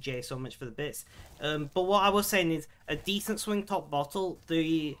 Thank you, Jay, so much for the bits. But what I was saying is, a decent swing top bottle,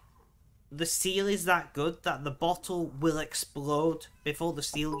 the seal is that good that the bottle will explode before the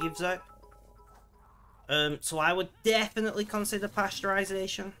seal gives out. So I would definitely consider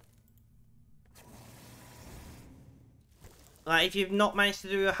pasteurization. Like, if you've not managed to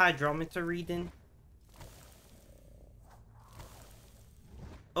do a hydrometer reading.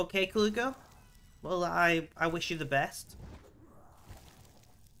 Okay, Klugo. Well, I wish you the best.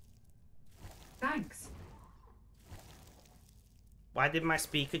 Thanks. Why did my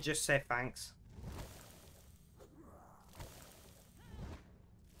speaker just say thanks?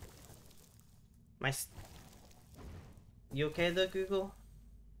 You okay there, Google?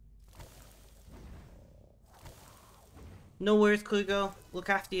 No worries, Klugo. Look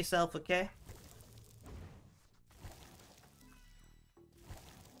after yourself, okay?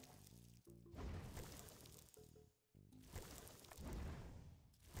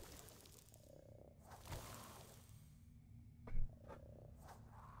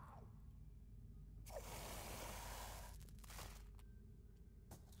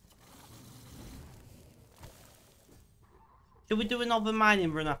 Should we do another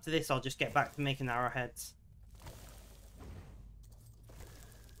mining run after this, or just get back to making arrowheads?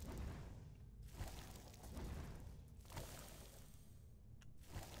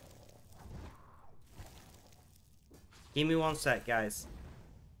 Give me one sec, guys.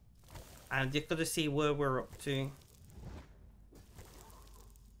 I'm just gonna see where we're up to.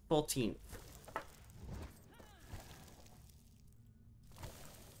 14th.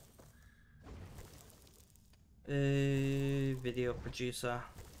 Video producer.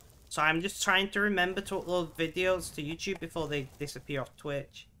 So I'm just trying to remember to upload videos to YouTube before they disappear off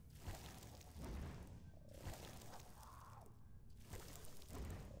Twitch.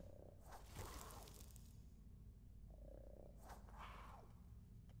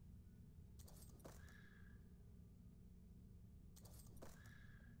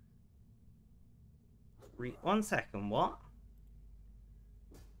 One second, what?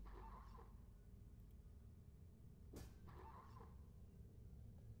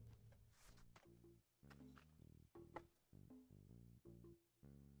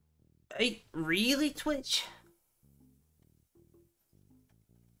 Hey, really, Twitch?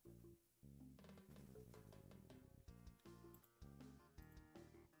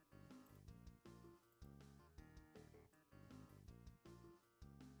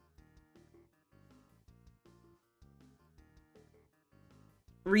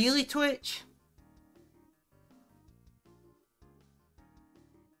 Really, Twitch?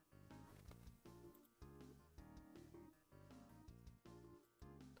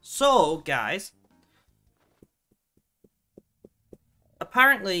 So, guys,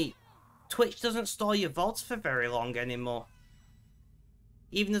 apparently Twitch doesn't store your VODs for very long anymore.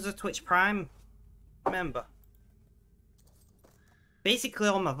 Even as a Twitch Prime member. Basically,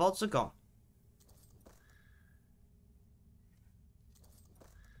 all my VODs are gone.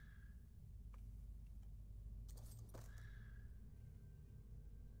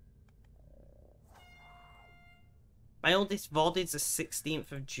 My oldest VOD is the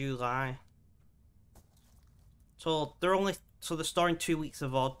 16th of July. So they're storing 2 weeks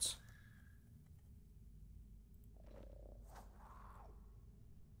of VODs.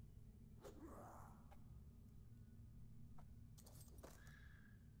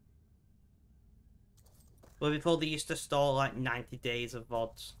 Well, before they used to store like 90 days of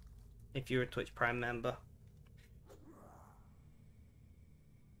VODs if you're a Twitch Prime member.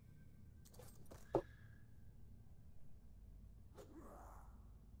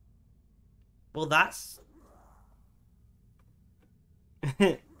 Well, that's...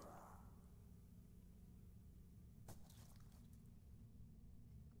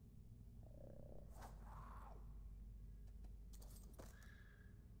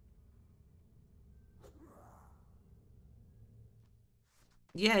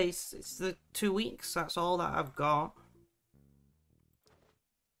 yeah, it's the 2 weeks. That's all that I've got.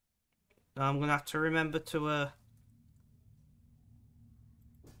 Now I'm gonna have to remember to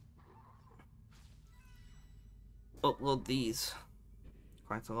upload these.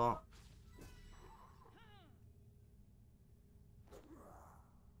 Quite a lot.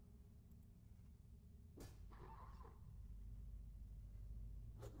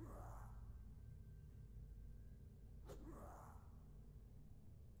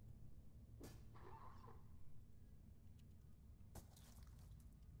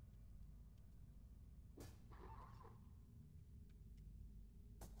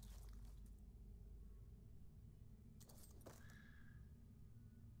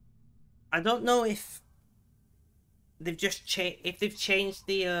 I don't know if they've just changed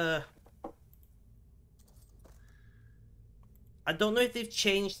the I don't know if they've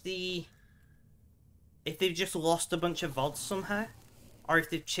changed the... if they've just lost a bunch of VODs somehow, or if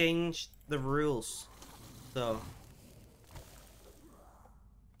they've changed the rules, though.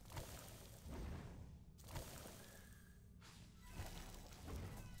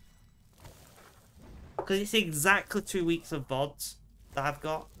 Because it's exactly 2 weeks of VODs that I've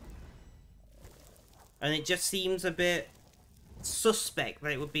got. And it just seems a bit suspect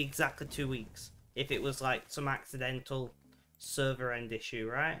that it would be exactly 2 weeks if it was like some accidental server end issue,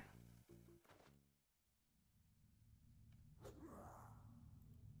 right?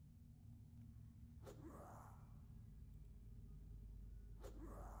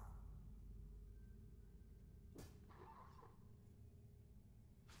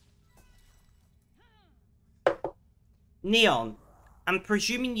 Neon, I'm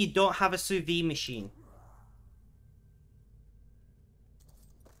presuming you don't have a sous vide machine.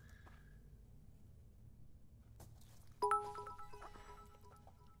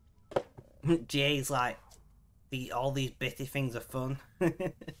 Jay's like, all these bitty things are fun.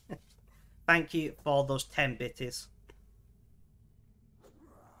 Thank you for those 10 bitties.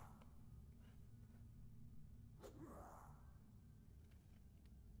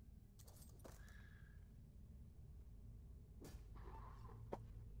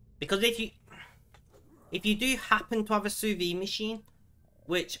 Because if you do happen to have a sous vide machine,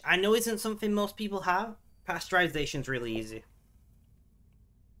 which I know isn't something most people have, pasteurization's really easy.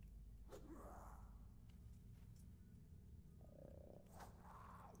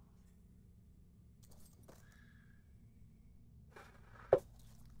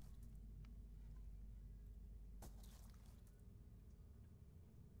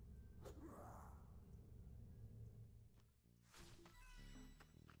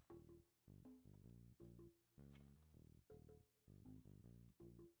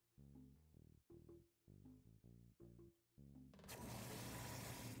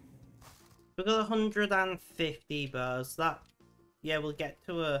 We've got 150 bars. That, yeah, we'll get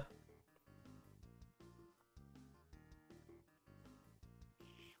to a...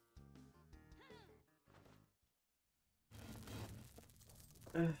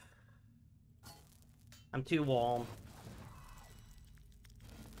 I'm too warm.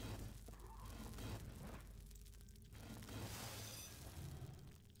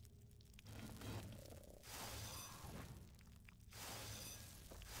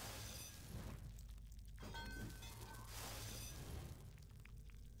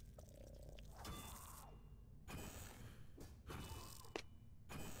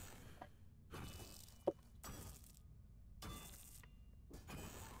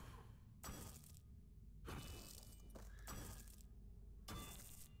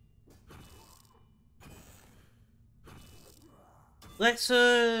 Let's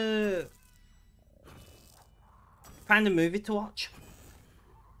find a movie to watch.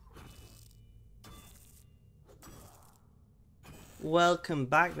 Welcome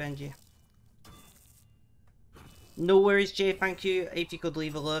back, Benji. No worries, Jay, thank you. If you could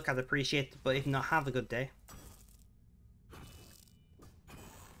leave a look, I'd appreciate it, but if not, have a good day.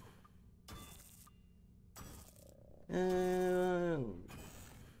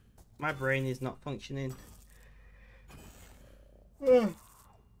 My brain is not functioning.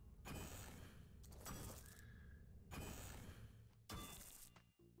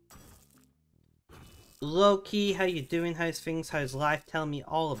 Loki, how you doing? How's things? How's life? Tell me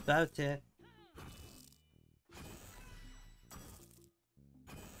all about it.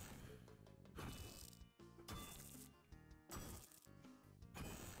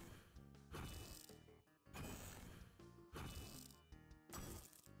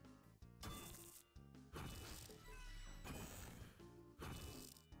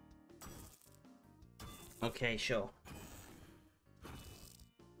 Okay, sure.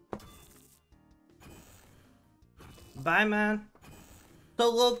 Bye, man. So,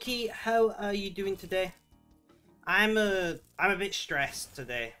 Loki, how are you doing today? I'm a bit stressed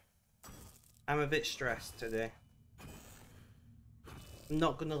today. I'm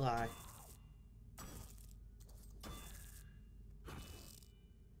not gonna lie.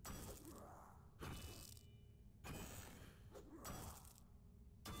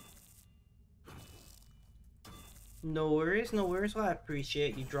 No worries, no worries. Well, I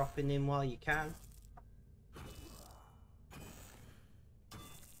appreciate you dropping in while you can.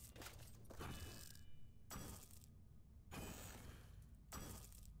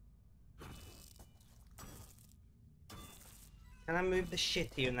 Can I move the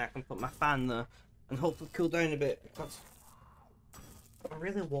shit here and I can put my fan there and hopefully cool down a bit because I'm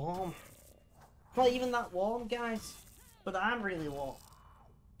really warm. Not even that warm, guys, but I'm really warm.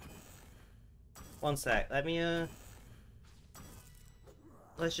 One sec, let me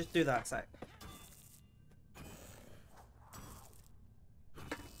let's just do that a sec.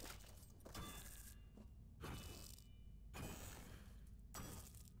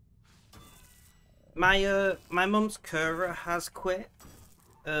 My mum's carer has quit.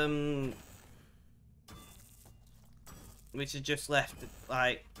 Which has just left,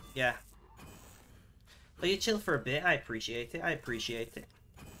 like, yeah. But you chill for a bit, I appreciate it,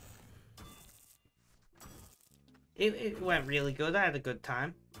 It went really good, I had a good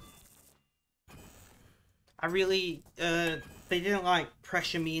time. I really, they didn't, like,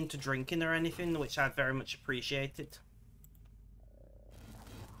 pressure me into drinking or anything, which I very much appreciated.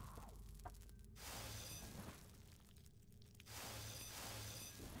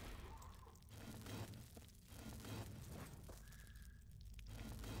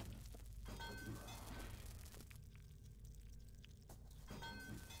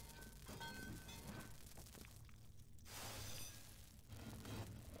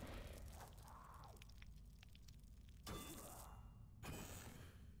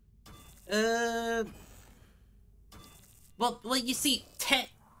 Well, you see,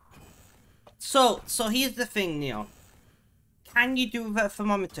 so here's the thing, Neil. Can you do with a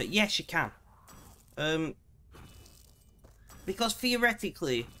thermometer? Yes, you can. Because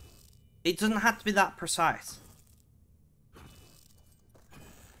theoretically, it doesn't have to be that precise.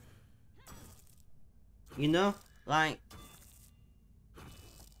 You know? Like,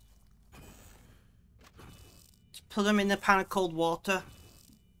 just put them in a pan of cold water,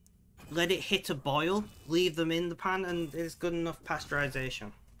 let it hit a boil, leave them in the pan, and it's good enough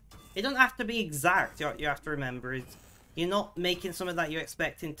pasteurization. It doesn't have to be exact, you have to remember. You're not making something that you're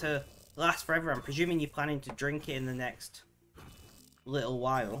expecting to last forever. I'm presuming you're planning to drink it in the next little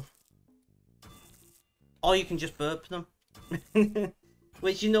while. Or you can just burp them.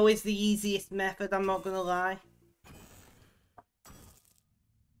 Which, you know, is the easiest method, I'm not gonna lie.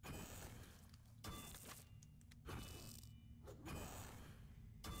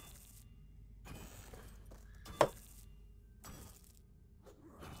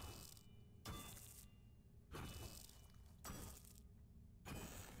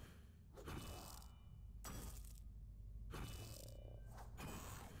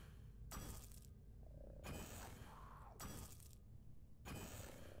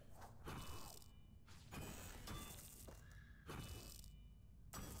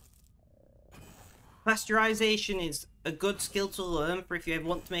 Pasteurization is a good skill to learn for if you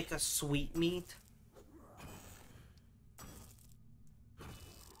want to make a sweet meat.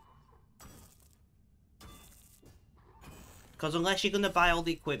 Because unless you're going to buy all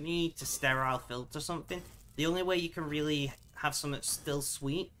the equipment you need to sterile filter something, the only way you can really have something that's still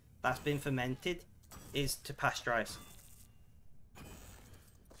sweet, that's been fermented, is to pasteurize.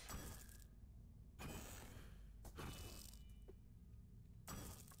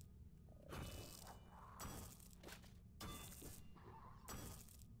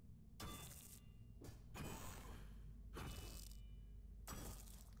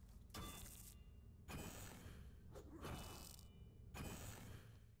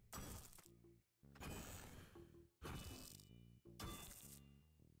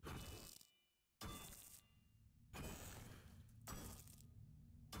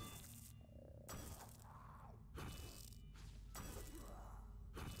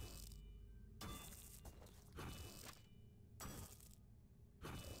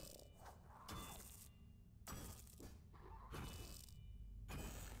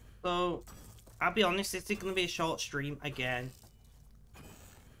 So, I'll be honest, this is going to be a short stream again.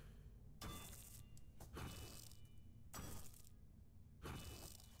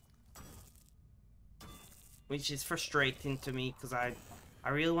 Which is frustrating to me, because I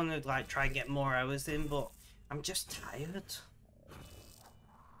really want to, like, try and get more hours in, but I'm just tired.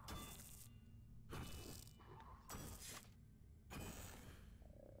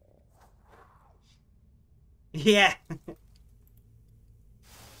 Yeah.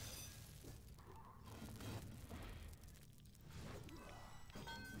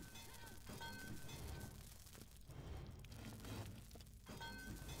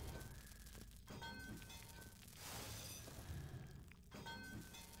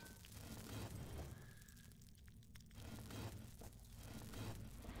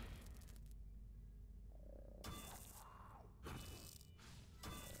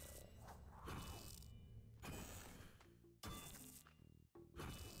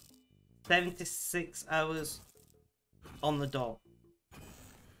 76 hours on the dot.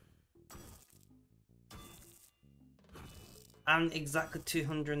 And exactly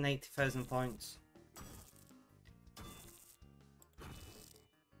 280,000 points.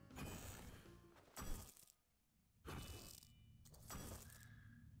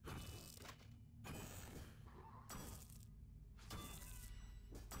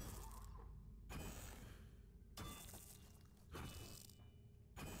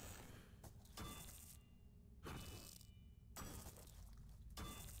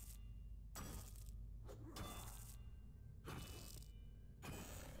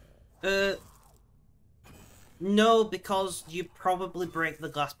 No, because you probably break the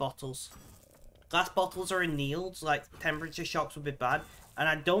glass bottles. Glass bottles are annealed, like temperature shocks would be bad, and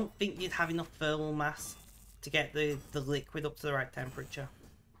I don't think you'd have enough thermal mass to get the liquid up to the right temperature.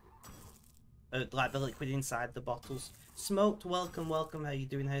 Like the liquid inside the bottles. Smoked, welcome, welcome. How you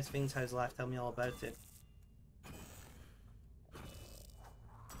doing? How's things? How's life? Tell me all about it.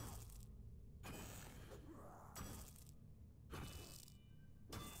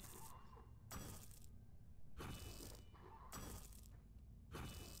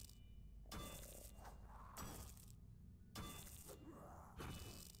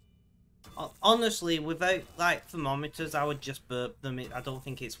 Honestly, without like thermometers, I would just burp them. I don't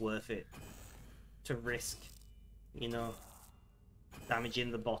think it's worth it to risk, you know,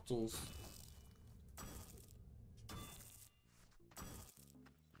 damaging the bottles.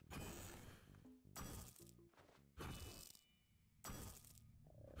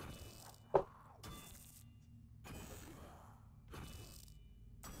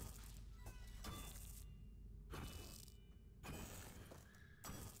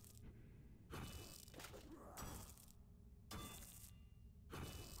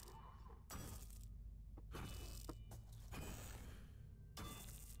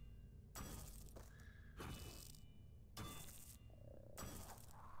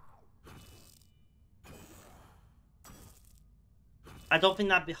 I don't think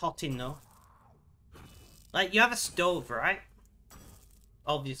that'd be hot enough. Like, you have a stove, right?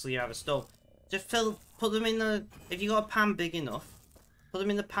 Obviously you have a stove. Just put them in the, if you got a pan big enough, put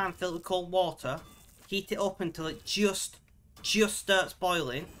them in the pan filled with cold water, heat it up until it just starts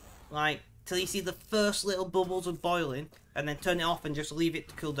boiling, like, till you see the first little bubbles of boiling, and then turn it off and just leave it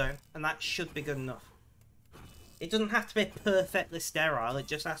to cool down, and that should be good enough. It doesn't have to be perfectly sterile, it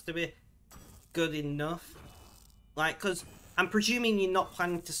just has to be good enough. Like, because I'm presuming you're not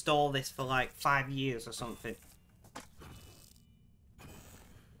planning to store this for like 5 years or something.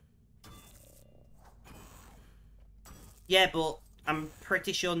 Yeah, but I'm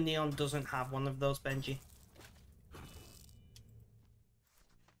pretty sure Neon doesn't have one of those, Benji.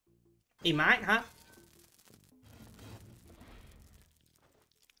 He might have.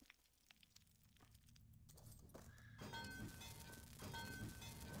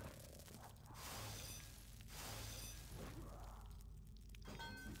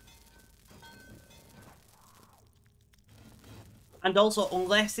 And also,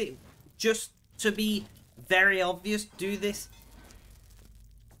 unless it, just to be very obvious, do this.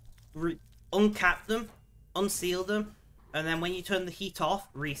 Uncap them, unseal them, and then when you turn the heat off,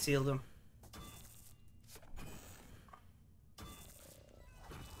 reseal them.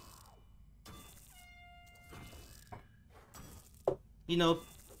 You know,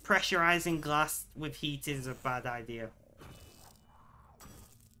 pressurizing glass with heat is a bad idea.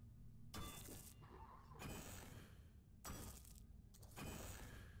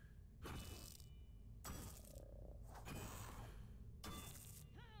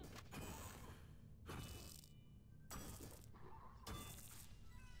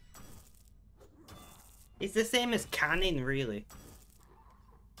 It's the same as canning, really.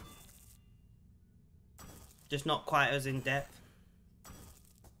 Just not quite as in depth.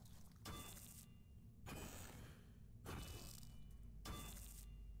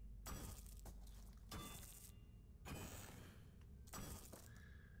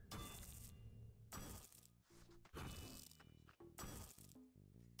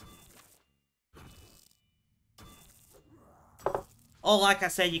 Or like I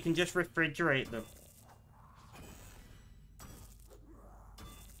said, you can just refrigerate them.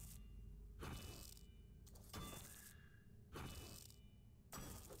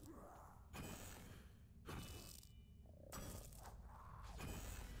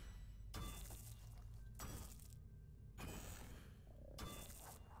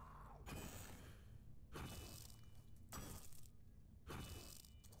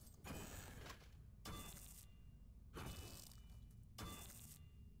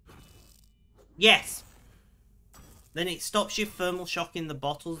 Yes! Then it stops you thermal shocking the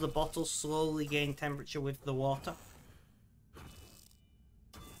bottles. The bottles slowly gain temperature with the water.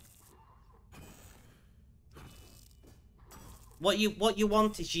 What you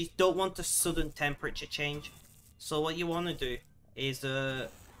want is, you don't want a sudden temperature change. So what you want to do is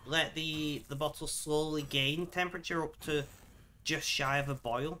let the bottle slowly gain temperature up to just shy of a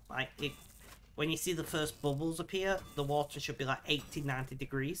boil. Like it, when you see the first bubbles appear, the water should be like 80-90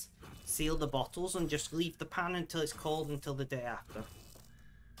 degrees. Seal the bottles and just leave the pan until it's cold until the day after.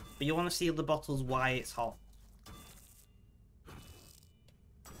 But you want to seal the bottles while it's hot.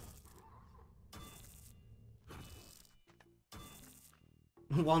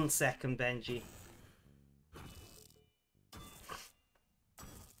 1 second, Benji.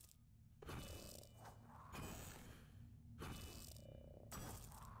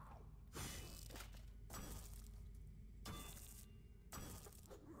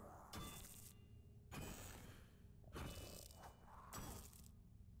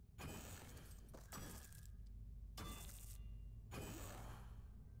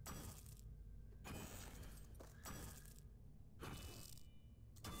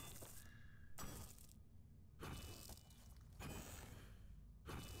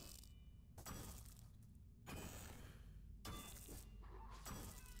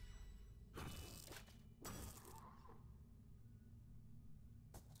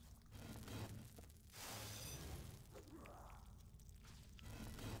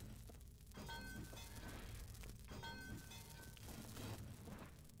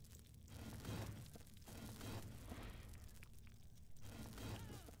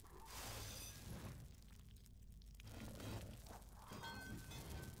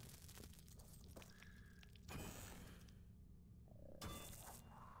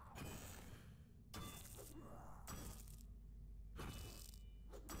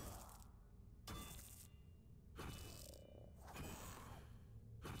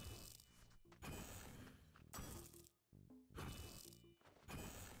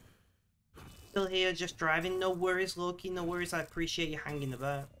 Still here, just driving. No worries, Loki. No worries. I appreciate you hanging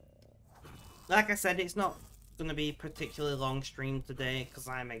about. Like I said, it's not going to be a particularly long stream today because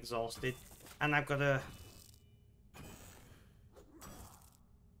I'm exhausted. And I've got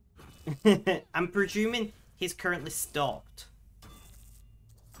to... I'm presuming he's currently stopped.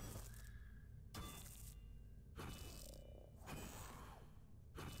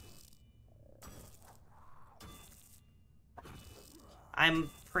 I'm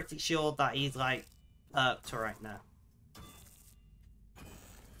pretty sure that he's like irked right now.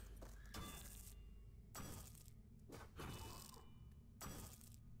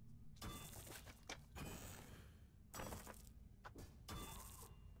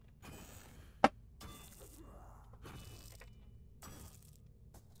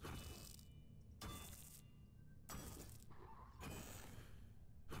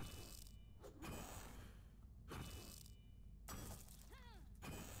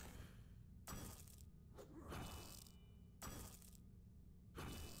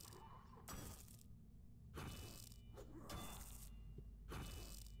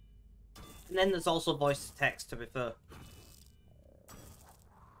 And then there's also voice to text, to be fair.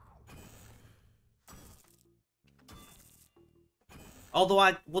 Although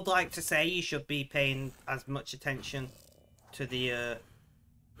I would like to say you should be paying as much attention to the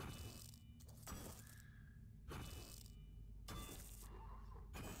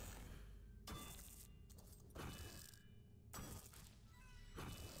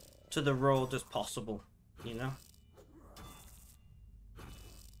road as possible, you know?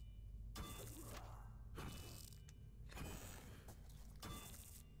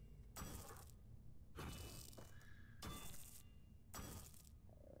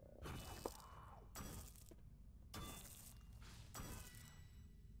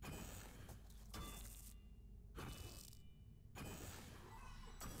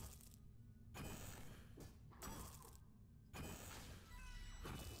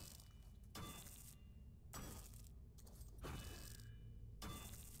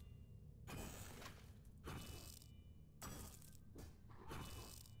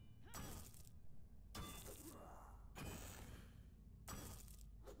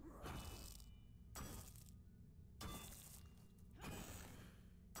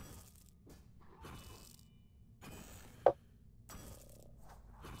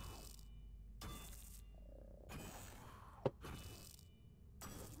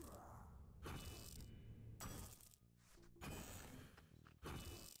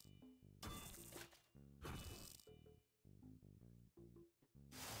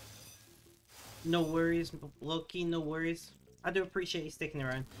 No worries, Loki, no worries. I do appreciate you sticking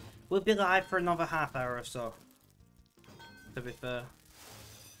around. We'll be live for another half hour or so, to be fair.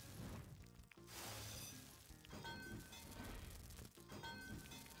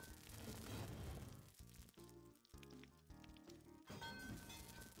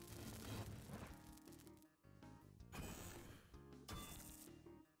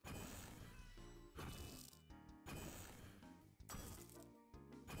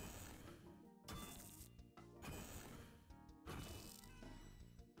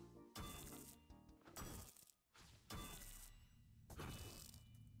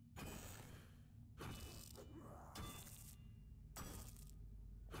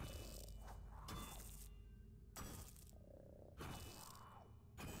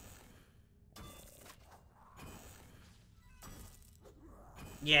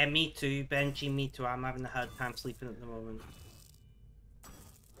 Yeah, me too, Benji, me too. I'm having a hard time sleeping at the moment.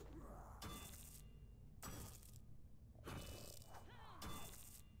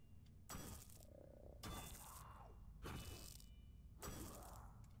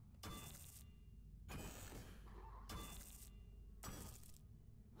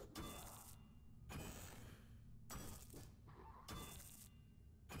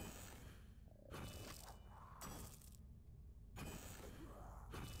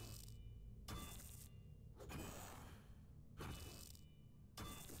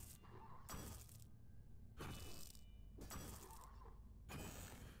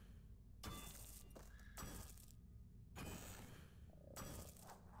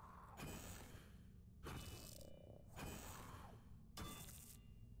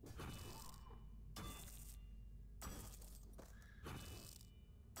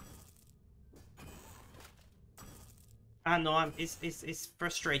 I know, it's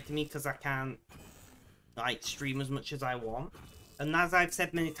frustrating me because I can't, like, stream as much as I want. And as I've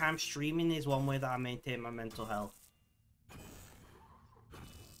said many times, streaming is one way that I maintain my mental health.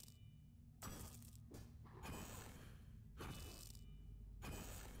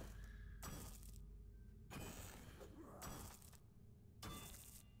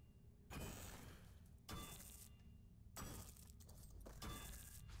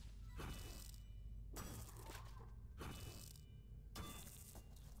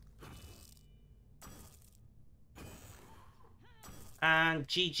 And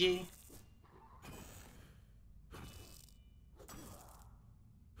GG.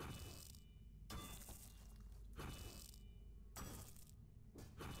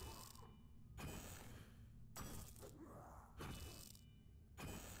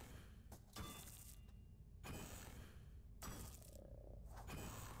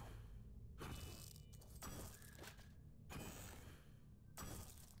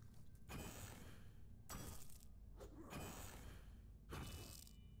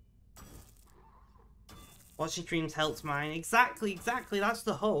 Watching streams helps mine. Exactly, that's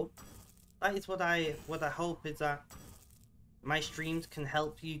the hope. That is what I hope, is that my streams can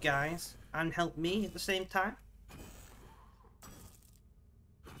help you guys and help me at the same time.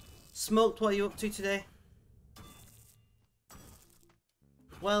 Smoked, what are you up to today?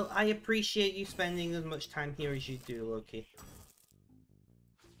 Well, I appreciate you spending as much time here as you do, Loki.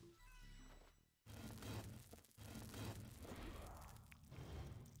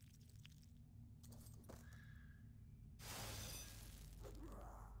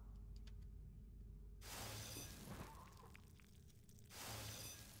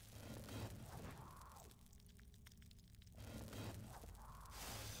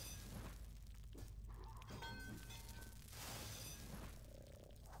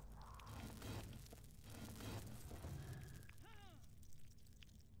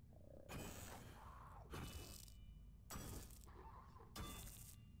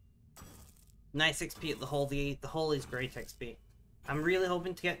 Nice XP at the hole. The hole is great XP. I'm really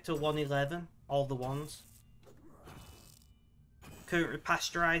hoping to get to 111, all the ones. Currently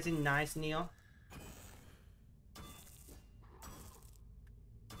pasteurizing, nice, Neo.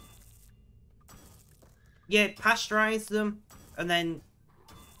 Yeah, pasteurize them, and then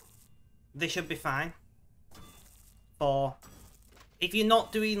they should be fine. For if you're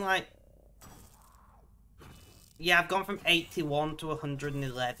not doing, like, yeah, I've gone from 81 to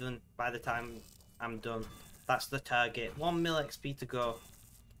 111 by the time I'm done. That's the target. 1 mil XP to go.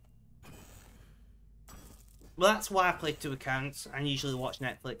 Well, that's why I play 2 accounts and usually watch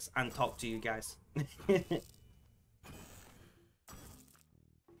Netflix and talk to you guys.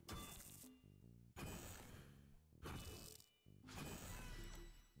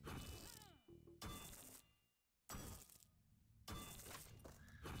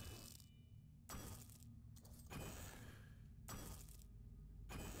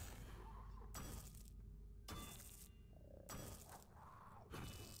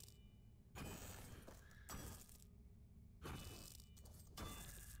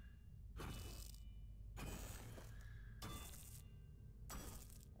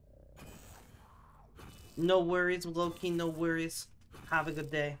 No worries, Loki, no worries. Have a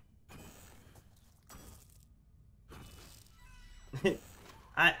good day.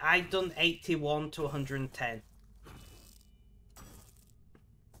 I done 81 to 110.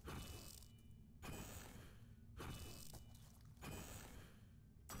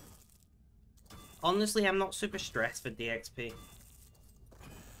 Honestly, I'm not super stressed for DXP.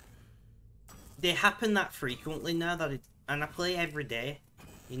 They happen that frequently now that and I play every day,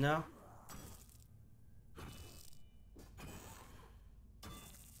 you know?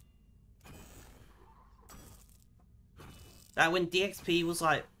 Like when DXP was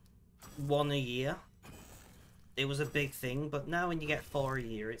like 1 a year, it was a big thing, but now when you get 4 a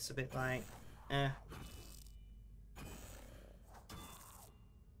year, it's a bit like, eh.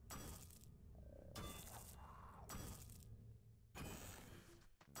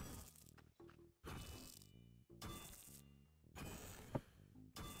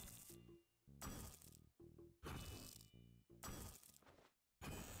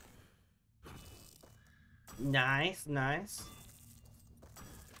 Nice, nice.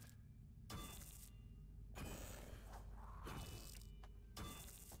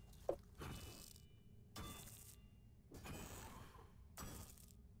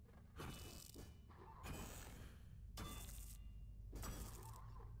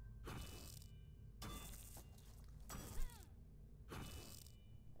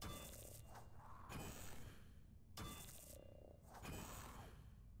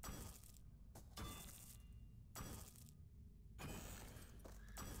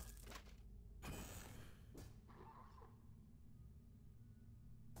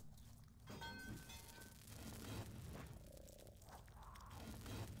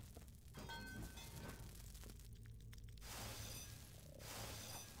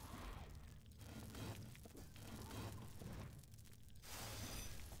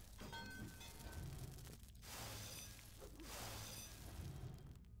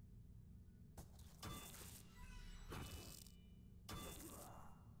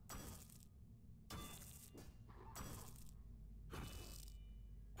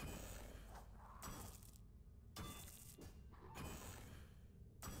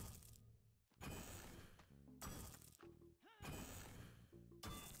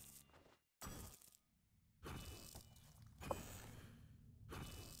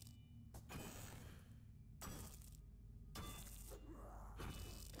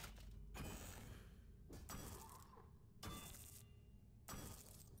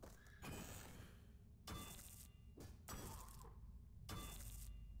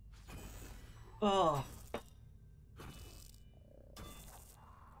 Oh.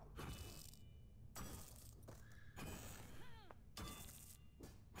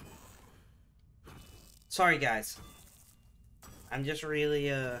 Sorry guys. I'm just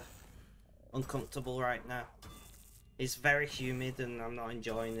really uncomfortable right now. It's very humid and I'm not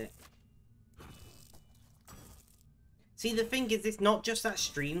enjoying it. See, the thing is, it's not just that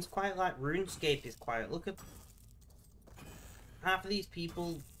stream's quiet, like RuneScape is quiet. Look at half of these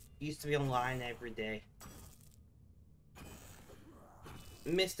people used to be online every day.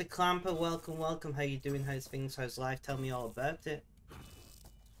 Mr. Clamper, welcome, welcome. How you doing? How's things? How's life? Tell me all about it.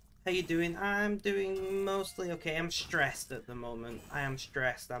 How you doing? I'm doing mostly okay. I'm stressed at the moment. I am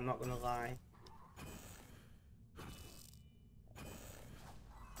stressed, I'm not gonna lie.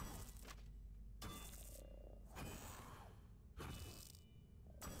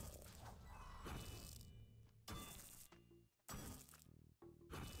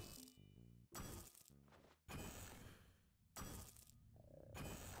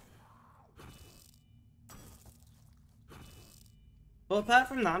 But apart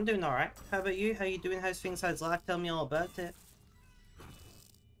from that, I'm doing alright. How about you? How you doing? How's things? How's life? Tell me all about it.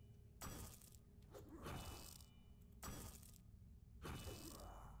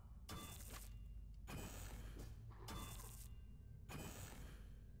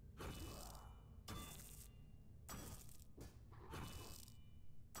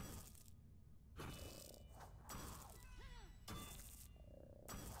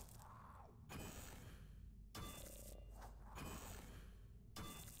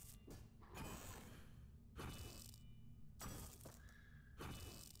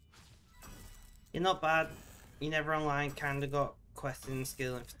 You're not bad. You never online, kinda got questions,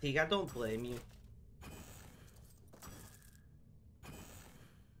 skill and fatigue. I don't blame you.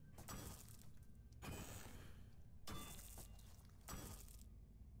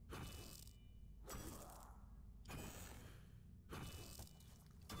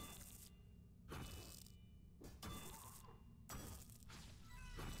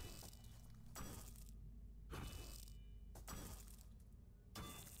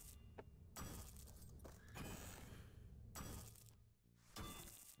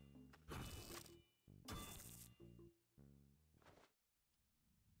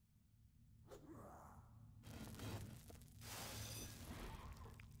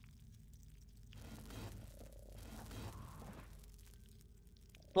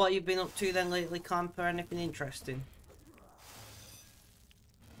 What you been up to then lately, Clamp, or anything interesting?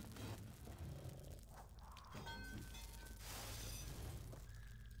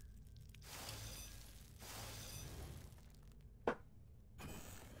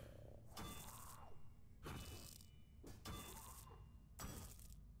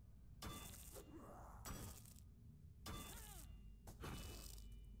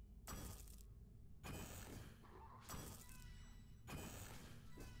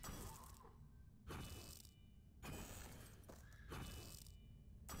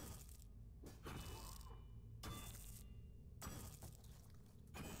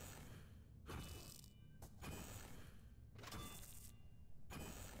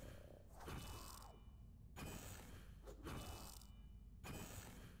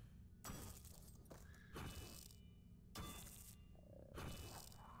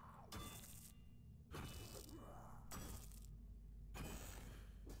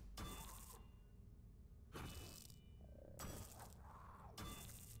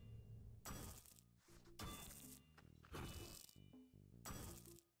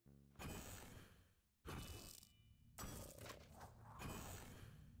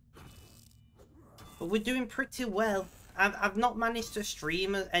 But we're doing pretty well. I've not managed to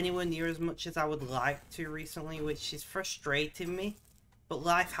stream anywhere near as much as I would like to recently, which is frustrating me. But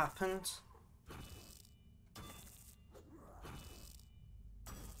life happens.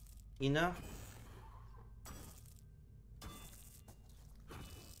 You know?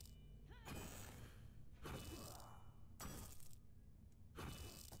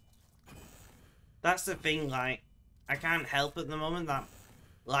 That's the thing, like, I can't help at the moment that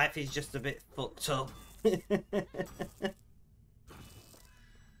life is just a bit fucked up. And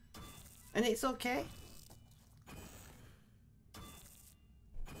it's okay.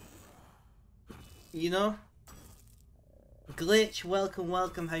 You know? Glitch, welcome,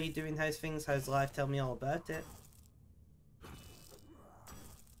 welcome. How you doing? How's things? How's life? Tell me all about it.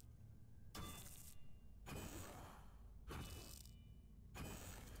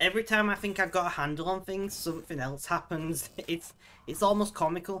 Every time I think I've got a handle on things, something else happens. It's almost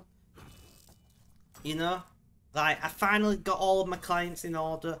comical. You know? Like, I finally got all of my clients in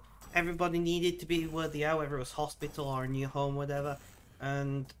order. Everybody needed to be where they are, whether it was hospital or a new home, whatever.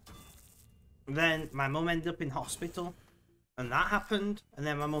 And then my mum ended up in hospital. And that happened. And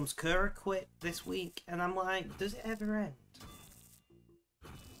then my mum's carer quit this week. And I'm like, does it ever end?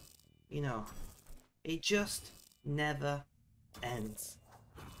 You know? It just never ends.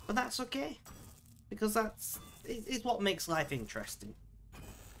 But that's okay. Because it's what makes life interesting.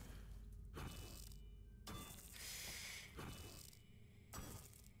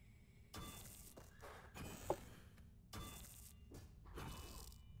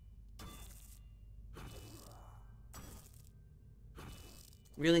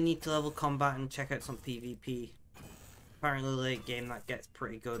 Really need to level combat and check out some PvP. Apparently late game that gets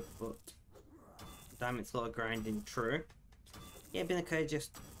pretty good, but damn, it's a lot of grinding. True. Yeah, been okay,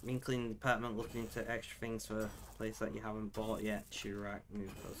 just been cleaning the apartment, looking into extra things for a place that you haven't bought yet. Shoe rack, new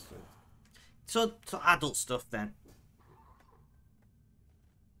poster. So adult stuff then.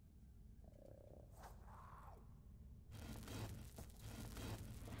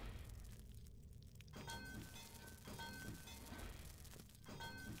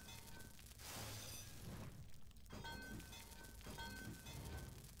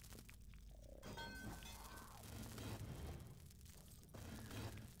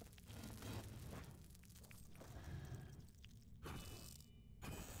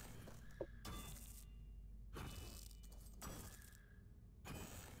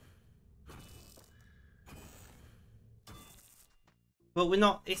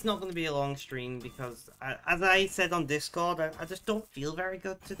 But it's not going to be a long stream because, as I said on Discord, I just don't feel very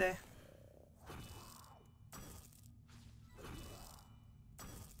good today.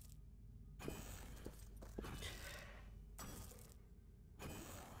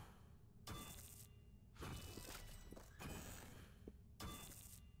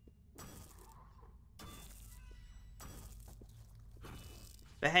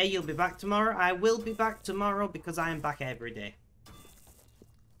 But hey, you'll be back tomorrow? I will be back tomorrow because I am back every day.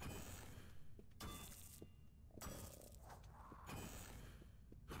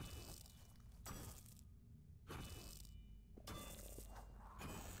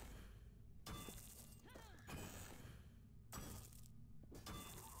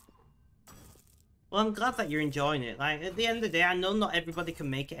 Well, I'm glad that you're enjoying it. Like, at the end of the day, I know not everybody can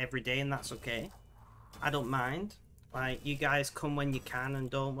make it every day, and that's okay. I don't mind. Like, you guys come when you can and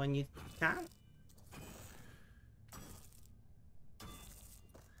don't when you can.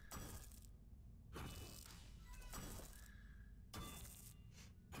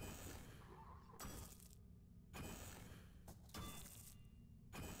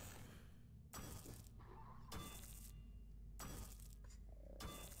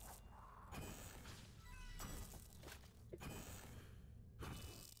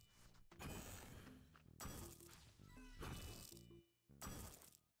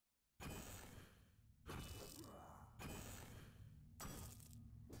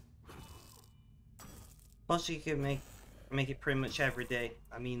 Plus, you can make it pretty much every day.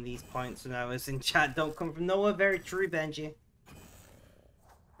 I mean, these points and hours in chat don't come from nowhere. Very true, Benji.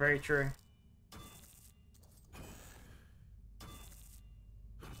 Very true.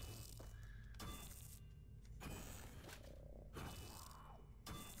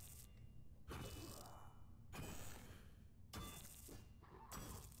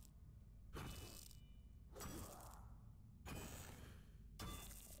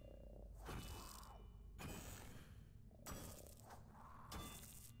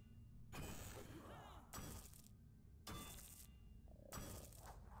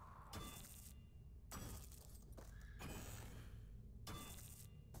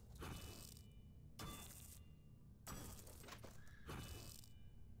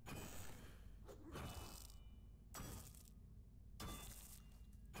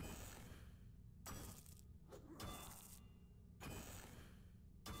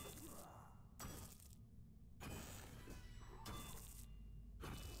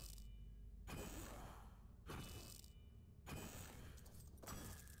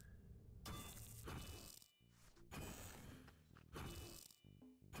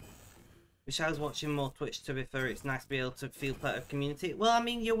 Wish I was watching more Twitch, to be fair. It's nice to be able to feel part of the community. Well, I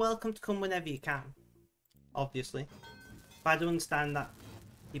mean, you're welcome to come whenever you can. Obviously. But I do understand that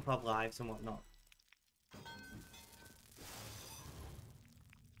people have lives and whatnot.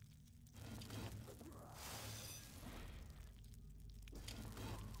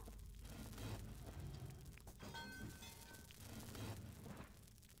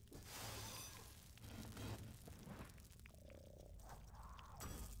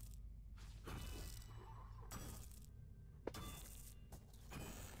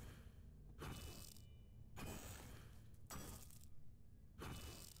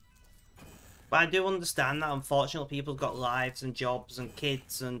 But I do understand that, unfortunately, people have got lives and jobs and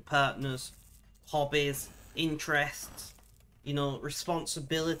kids and partners, hobbies, interests, you know,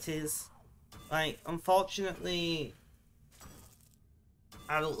 responsibilities. Like, unfortunately,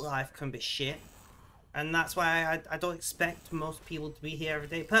 adult life can be shit. And that's why I don't expect most people to be here every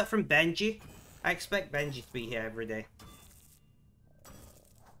day. Apart from Benji, I expect Benji to be here every day.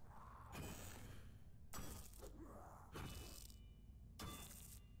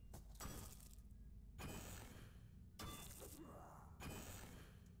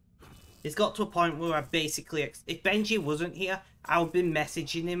 It's got to a point where I basically... if Benji wasn't here, I would be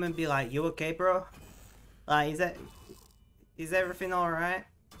messaging him and be like, you okay, bro? Like, is everything alright?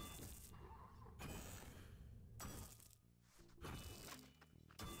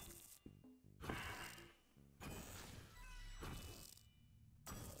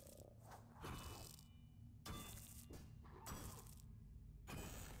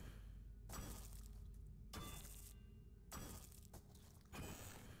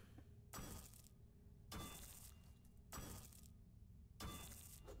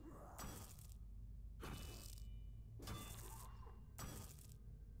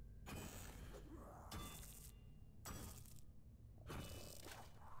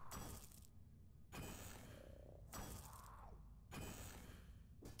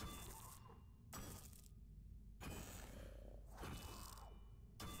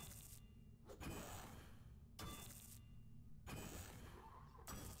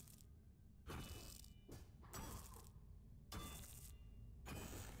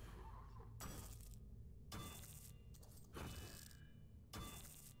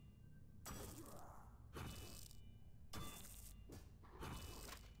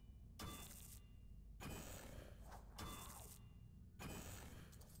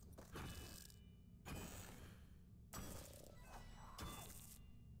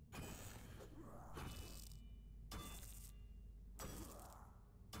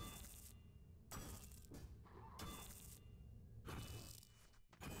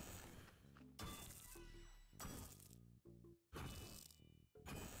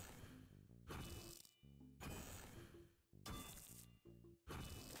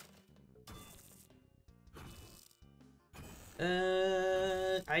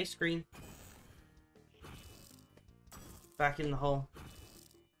 Ice cream. Back in the hole.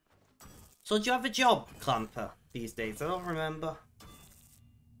 So do you have a job, Clamper, these days? I don't remember.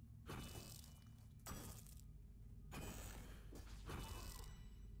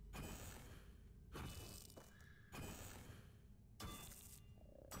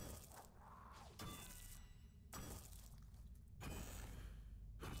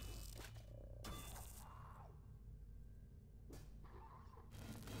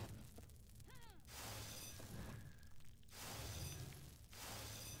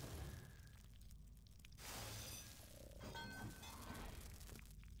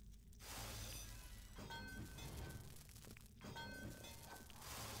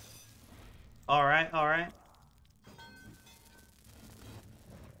 Alright, alright.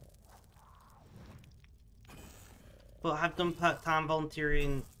 But I've done part-time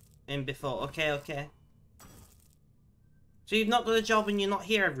volunteering in before. Okay, okay. So you've not done a job and you're not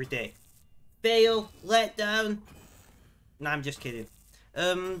here every day? Fail, let down. Nah, I'm just kidding.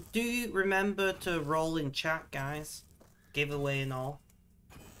 Do you remember to roll in chat, guys? Giveaway and all.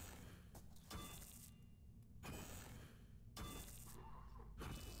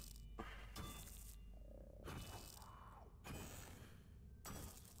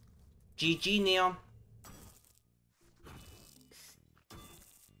 GG, Neon.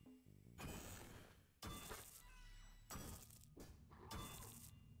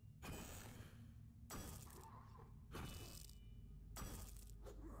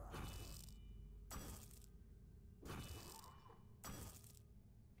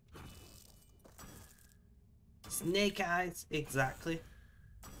 Snake eyes, exactly.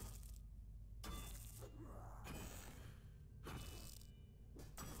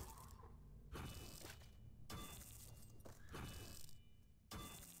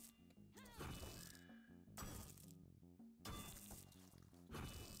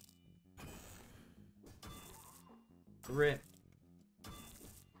 Rip.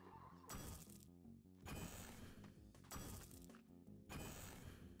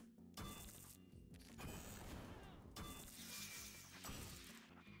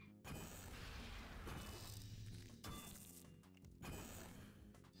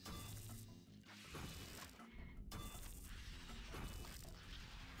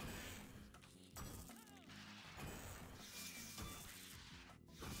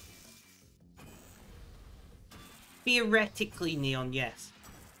 Theoretically, Neon, yes.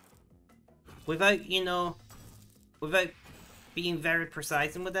 Without, you know, without being very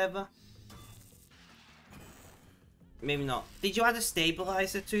precise and whatever. Maybe not. Did you add a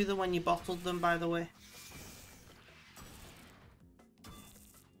stabilizer to them when you bottled them, by the way?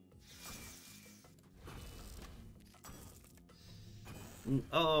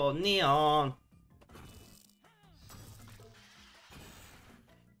 Oh, Neon.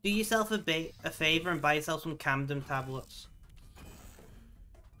 Do yourself a favor and buy yourself some Camden tablets.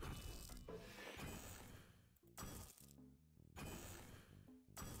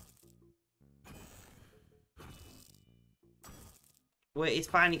 Wait, it's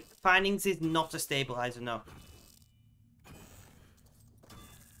findings is not a stabilizer, no.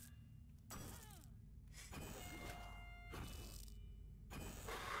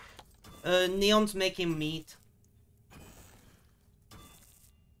 Neon's making meat.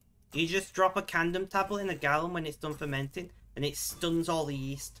 You just drop a Candom tablet in a gallon when it's done fermenting, and it stuns all the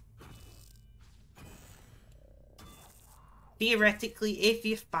yeast. Theoretically, if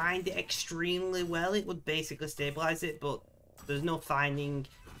you find it extremely well, it would basically stabilize it, but there's no finding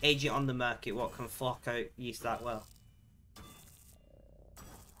agent on the market what can flock out yeast that well.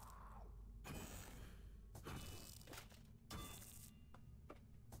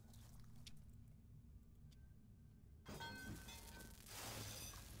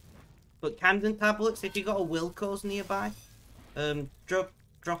 But Camden tablets, if you got a Wilco's nearby, drop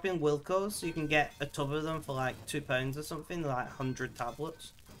in Wilco's so you can get a tub of them for like £2 or something, like 100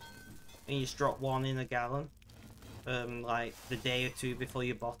 tablets. And you just drop one in a gallon, like the day or two before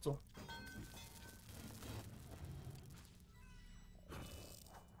you bottle.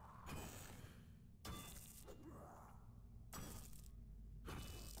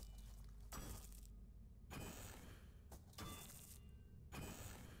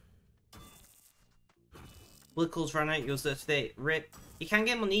 Wilco's ran out, yours today. Rip. You can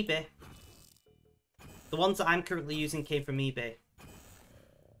get them on eBay. The ones that I'm currently using came from eBay.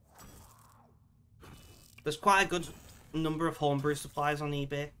 There's quite a good number of homebrew supplies on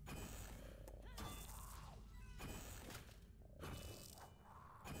eBay.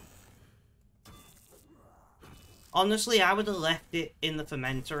 Honestly, I would have left it in the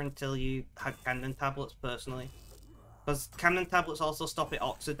fermenter until you had Camden tablets, personally. Because Camden tablets also stop it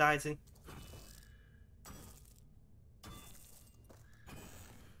oxidizing.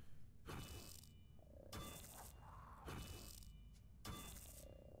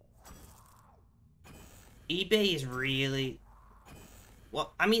 eBay is really...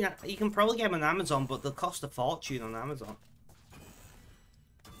 Well, I mean, you can probably get them on Amazon, but they'll cost a fortune on Amazon.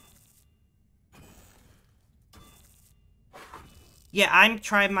 Yeah, I'm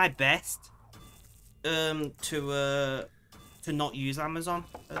trying my best to not use Amazon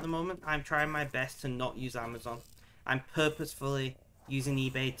at the moment. I'm trying my best to not use Amazon. I'm purposefully using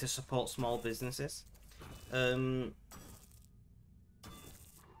eBay to support small businesses.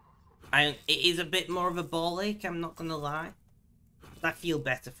 It is a bit more of a ball ache, I'm not gonna lie. But I feel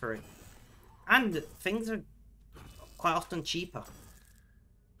better for it. And things are quite often cheaper.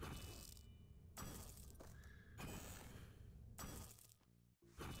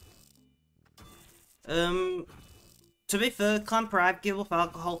 To be fair, Clamper, I've given up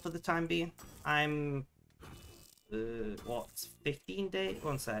alcohol for the time being. I'm, what, 15 days?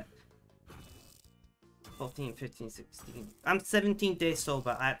 One sec. 14, 15, 16. I'm 17 days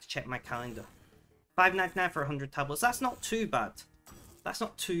sober. I have to check my calendar. $5.99 for 100 tablets. That's not too bad. That's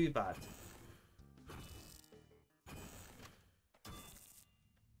not too bad.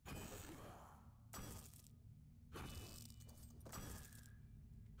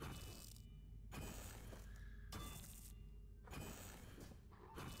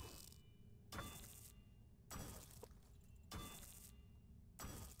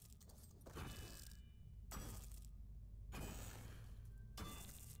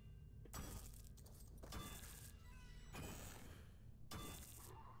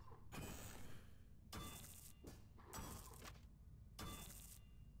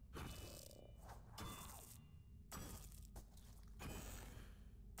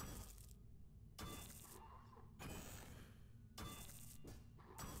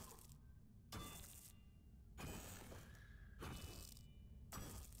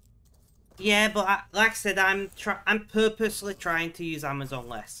 Yeah, but like I said, I'm purposely trying to use Amazon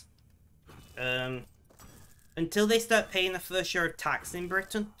less. Until they start paying the first year of tax in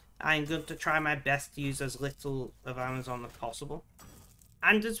Britain, I'm going to try my best to use as little of Amazon as possible.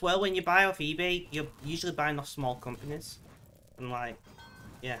 And as well, when you buy off eBay, you're usually buying off small companies. And like,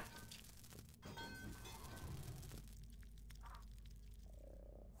 yeah.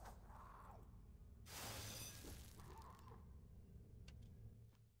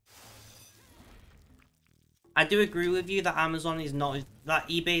 I do agree with you that Amazon is not, that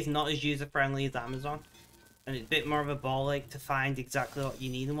eBay is not as user-friendly as Amazon. And it's a bit more of a ball ache to find exactly what you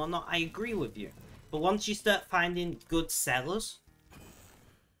need and whatnot. I agree with you. But once you start finding good sellers,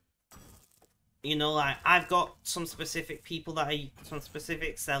 you know, like, I've got some specific people that some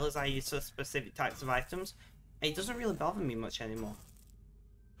specific sellers I use for specific types of items. It doesn't really bother me much anymore.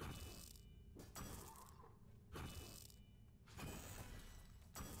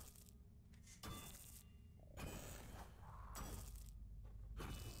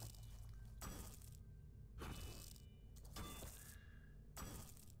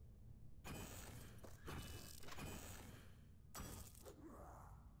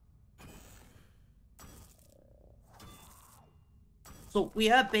 So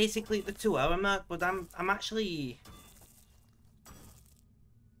we are basically at the 2-hour mark, but I'm actually...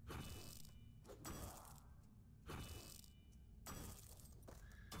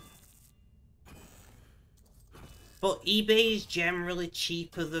 But eBay is generally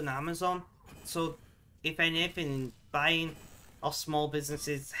cheaper than Amazon, so if anything, buying off small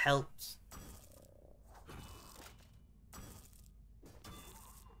businesses helps.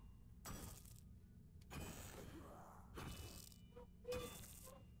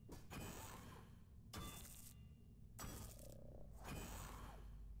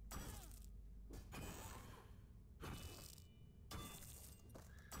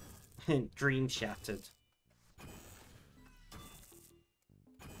 Dream shattered.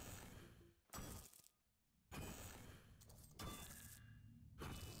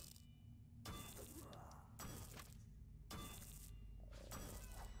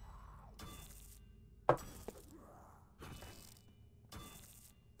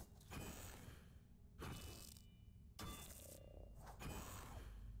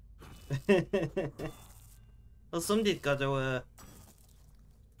 Well, somebody's got to,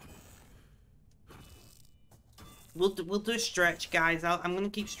 we'll do a stretch, guys. I'm gonna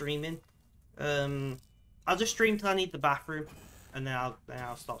keep streaming. I'll just stream till I need the bathroom, and then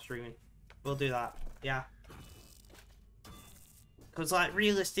I'll stop streaming. We'll do that, yeah. Cause like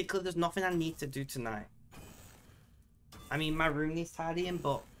realistically, there's nothing I need to do tonight. I mean, my room needs tidying,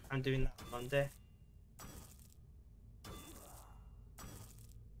 but I'm doing that on Monday.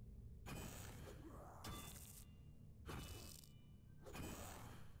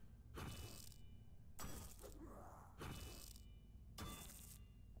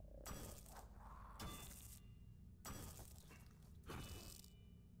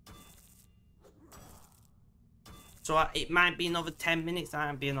 So it might be another 10 minutes, it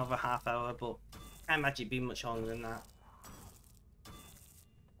might be another half hour, but I imagine it'd be much longer than that.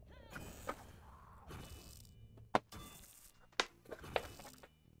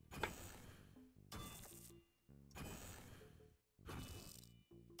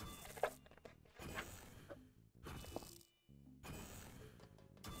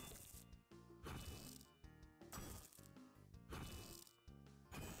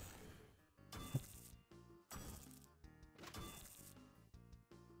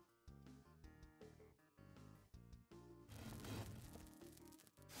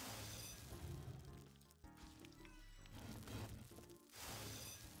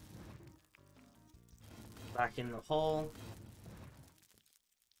 back in the hole.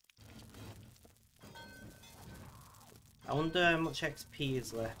 I wonder how much XP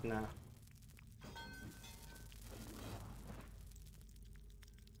is left now.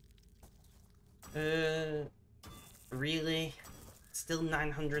 Really? Still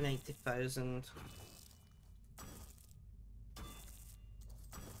 980,000.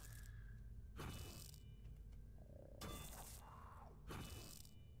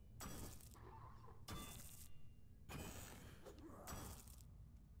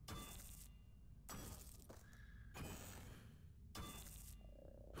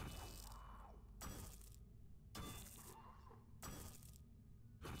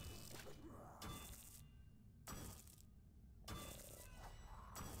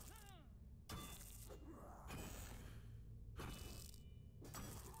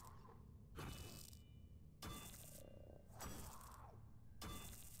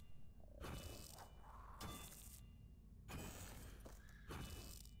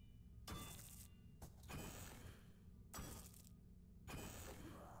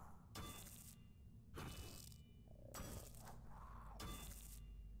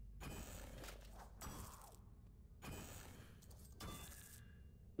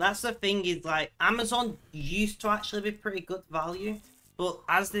 That's the thing, is like Amazon used to actually be pretty good value, but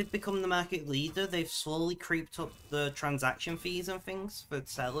as they've become the market leader, they've slowly creeped up the transaction fees and things for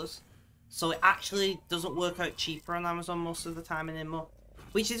sellers. So it actually doesn't work out cheaper on Amazon most of the time anymore,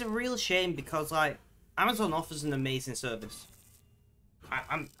 which is a real shame because like Amazon offers an amazing service.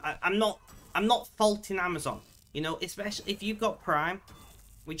 I'm not faulting Amazon, you know, especially if you've got Prime,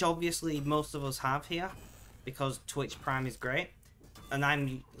 which obviously most of us have here because Twitch Prime is great. And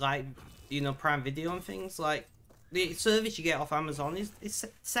I'm like, you know, Prime Video and things, like the service you get off Amazon is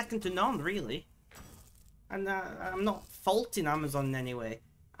second to none, really. And I'm not faulting Amazon in any way.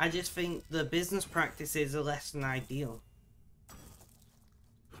 I just think the business practices are less than ideal.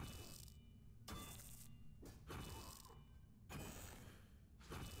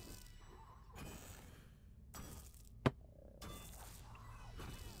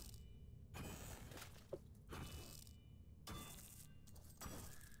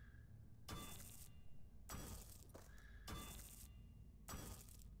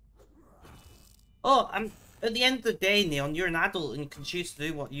 Oh, at the end of the day, Neon, you're an adult and you can choose to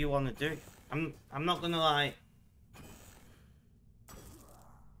do what you want to do. I'm not gonna like,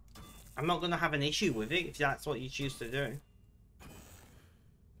 I'm not gonna have an issue with it if that's what you choose to do.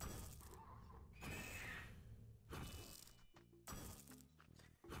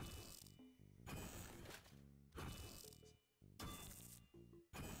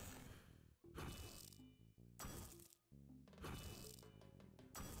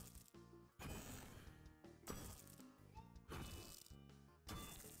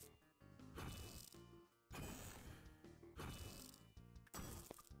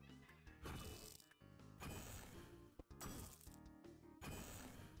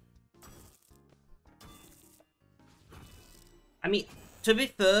 I mean, to be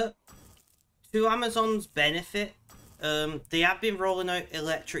fair, to Amazon's benefit, they have been rolling out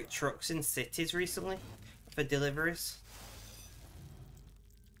electric trucks in cities recently for deliveries.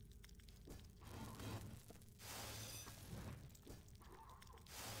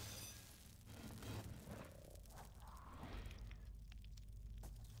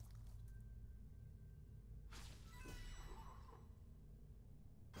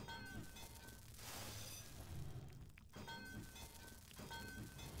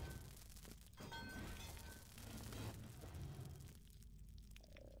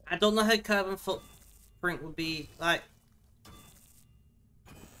 I don't know how carbon footprint would be like.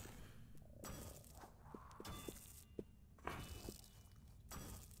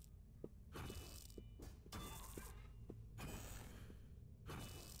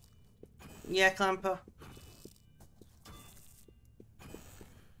 Yeah, Clamper.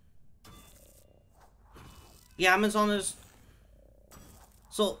 Yeah, Amazon is.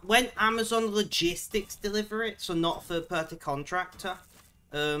 So when Amazon Logistics deliver it, so not a third-party contractor,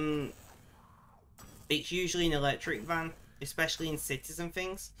 it's usually an electric van, especially in cities and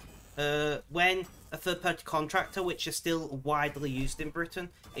things. When a third-party contractor, which are still widely used in Britain,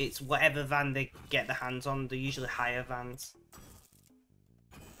 it's whatever van they get their hands on. They're usually hire vans.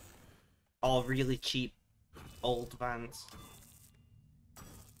 Or really cheap old vans.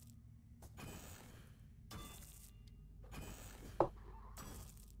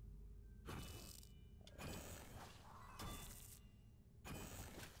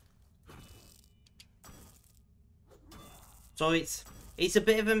 So it's a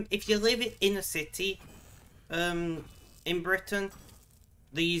bit of a, if you live in a city, in Britain,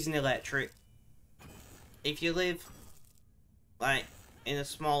 they're using electric. if you live like in a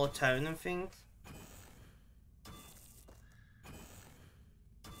smaller town and things,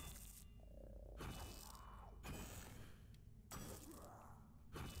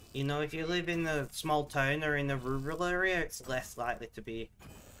 you know, if you live in a small town or in a rural area, it's less likely to be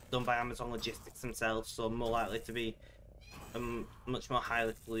done by Amazon Logistics themselves, so more likely to be much more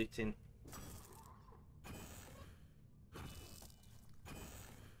highly polluting.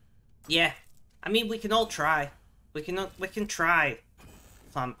 Yeah, I mean, we can all try. We can try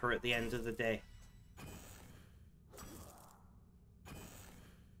Clamper at the end of the day.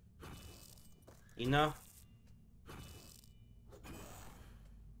 You know?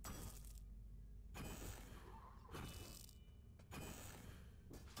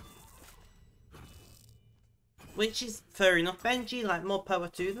 Which is fair enough, Benji, like, more power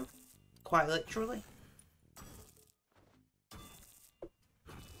to them. Quite literally.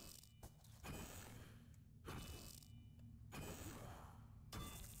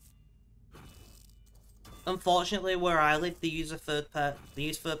 Unfortunately, where I live, they use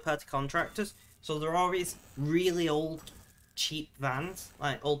third-party contractors, so they're always really old, cheap vans,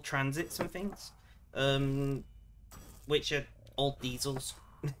 like old transits and things, which are old diesels.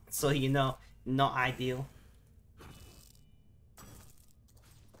 So, you know, not ideal.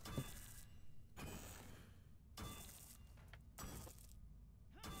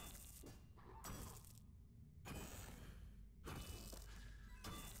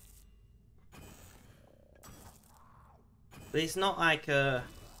 But it's not like the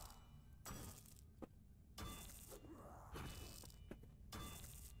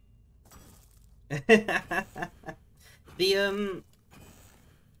I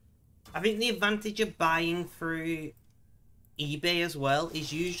think the advantage of buying through eBay as well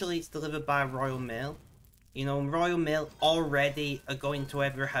is usually it's delivered by Royal Mail. You know, Royal Mail already are going to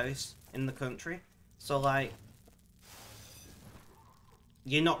every house in the country, so like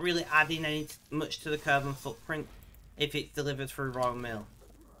you're not really adding any much to the carbon footprint if it's delivered through Royal Mail.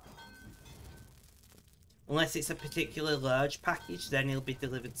 Unless it's a particularly large package, then it'll be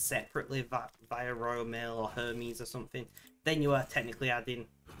delivered separately via Royal Mail or Hermes or something. Then you are technically adding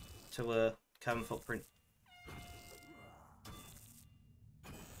to a carbon footprint.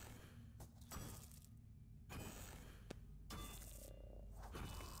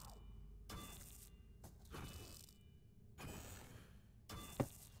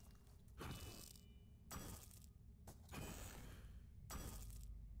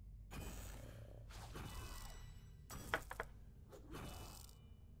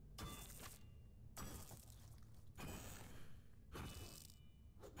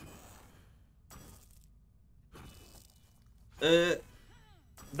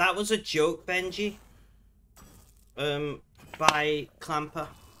 That was a joke, Benji. By Clamper.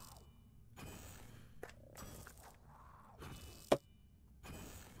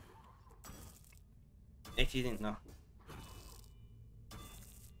 If you didn't know.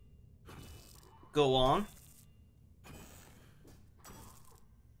 Go on.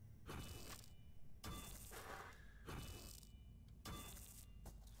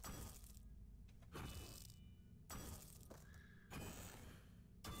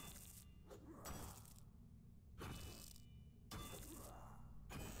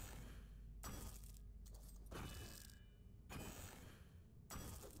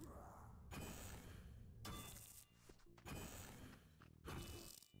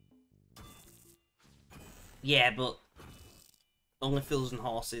 Yeah, but Only Fools and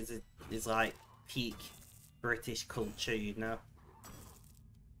Horses is like peak British culture, you know?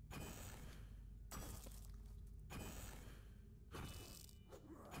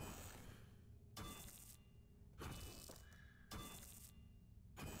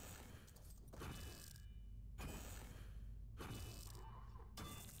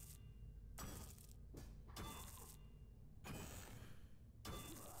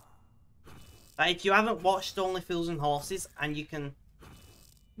 Like, if you haven't watched Only Fools and Horses and you can...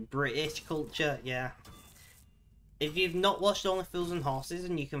 British culture, yeah. If you've not watched Only Fools and Horses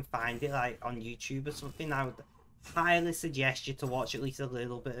and you can find it like on YouTube or something, I would highly suggest you to watch at least a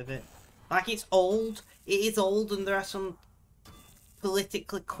little bit of it. Like, it's old. It is old and there are some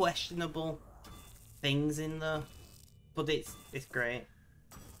politically questionable things in there. But it's great.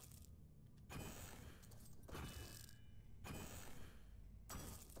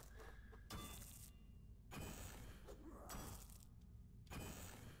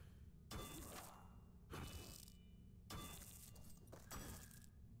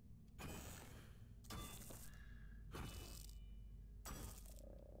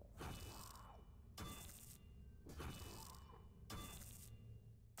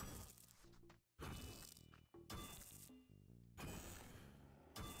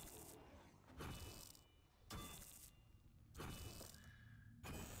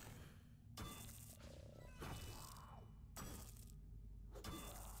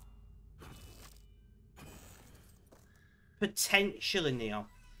 Potentially, Neo.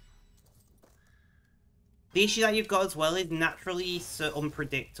 The issue that you've got as well is naturally so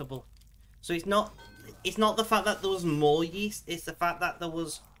unpredictable. So it's not the fact that there was more yeast, it's the fact that there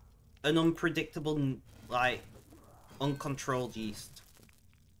was an unpredictable, like, uncontrolled yeast.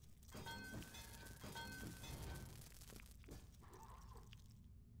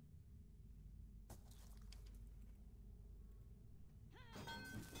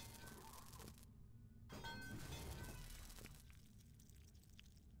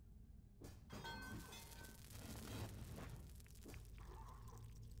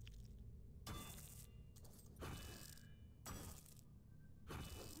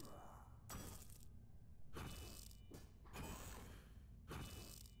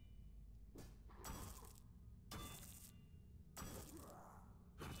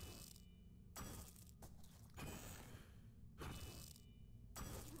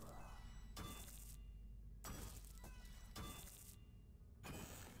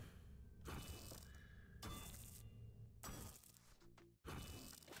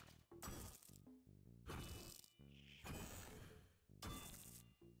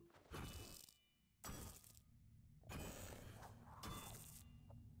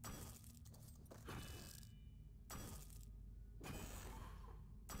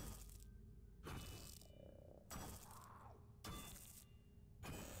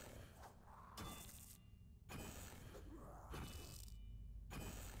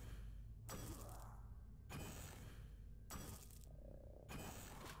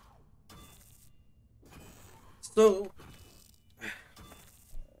 So,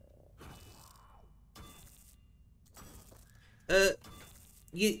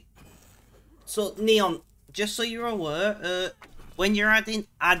 so Neon, just so you're aware, when you're adding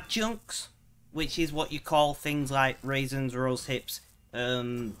adjuncts, which is what you call things like raisins, rose hips,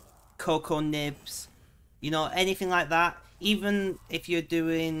 cocoa nibs, you know, anything like that, even if you're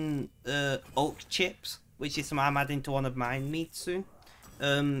doing oak chips, which is something I'm adding to one of my meats soon,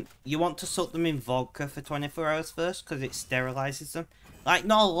 you want to soak them in vodka for 24 hours first, because it sterilizes them. Like,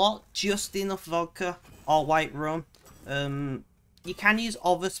 not a lot, just enough vodka or white rum. You can use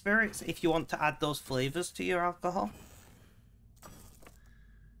other spirits if you want to add those flavors to your alcohol.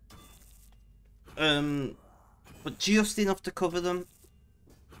 But just enough to cover them.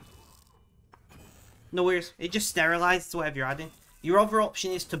 No worries, it just sterilizes whatever you're adding. Your other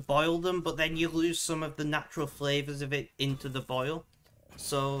option is to boil them, but then you lose some of the natural flavors of it into the boil.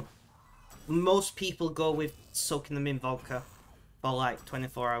 So, most people go with soaking them in vodka for like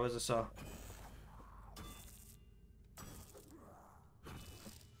 24 hours or so.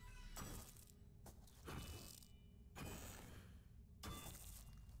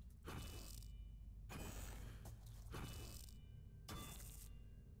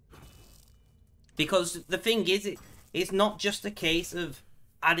 Because the thing is, it's not just a case of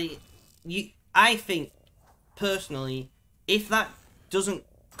adding... I think, personally, if that doesn't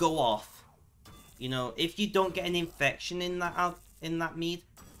go off, you know, if you don't get an infection in that mead,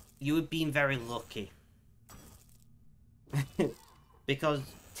 you would be very lucky. Because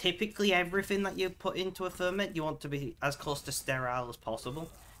typically everything that you put into a ferment, you want to be as close to sterile as possible.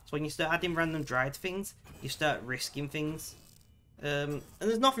 So when you start adding random dried things, you start risking things. And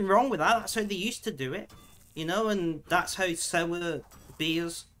there's nothing wrong with that. That's how they used to do it, you know, and that's how sour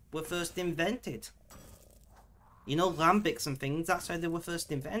beers were first invented. You know, lambics and things, that's how they were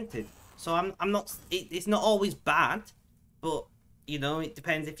first invented. So I'm not, it's not always bad, but, you know, it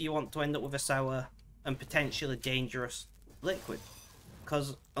depends if you want to end up with a sour and potentially dangerous liquid.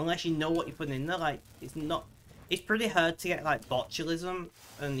 Because unless you know what you're putting in there, like, it's pretty hard to get, like, botulism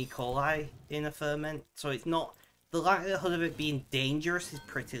and E. coli in a ferment. So it's not, the likelihood of it being dangerous is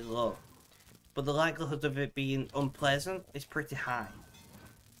pretty low. But the likelihood of it being unpleasant is pretty high.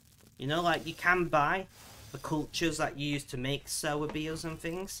 You know, like, you can buy the cultures that you use to make sour beers and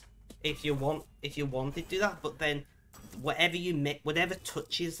things, if you wanted to do that, but then whatever you make, whatever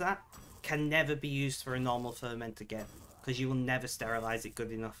touches that, can never be used for a normal ferment again, because you will never sterilize it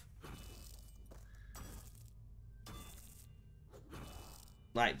good enough.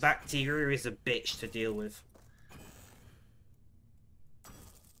 Like, bacteria is a bitch to deal with.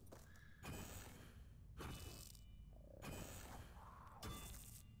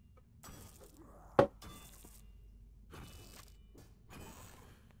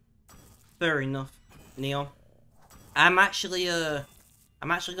 Fair enough, Neo. I'm actually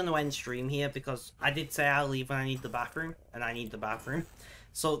gonna end stream here because I did say I'll leave when I need the bathroom, and I need the bathroom.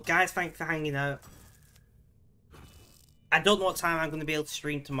 So guys, thanks for hanging out. I don't know what time I'm gonna be able to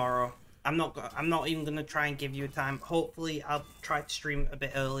stream tomorrow. I'm not even gonna try and give you a time. Hopefully I'll try to stream a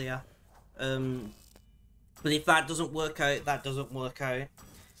bit earlier. But if that doesn't work out, that doesn't work out.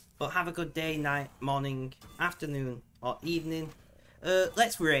 But have a good day, night, morning, afternoon, or evening.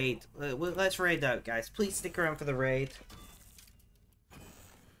 Let's raid. Let's raid out, guys. Please stick around for the raid.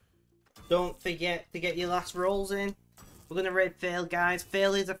 Don't forget to get your last rolls in. We're gonna raid Fail, guys.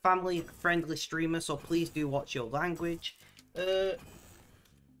 Fail is a family-friendly streamer, so please do watch your language. I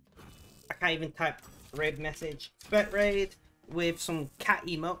can't even type raid message. Spec raid with some cat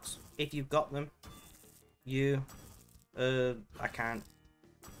emotes if you've got them. I can't.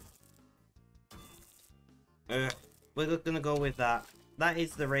 We're gonna go with that. That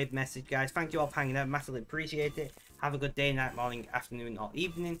is the raid message, guys. Thank you all for hanging out. Massively appreciate it. Have a good day, night, morning, afternoon, or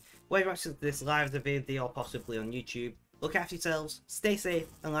evening. Whether you're watching this live as a video or possibly on YouTube. Look after yourselves, stay safe,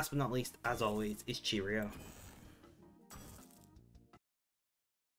 and last but not least, as always, is cheerio.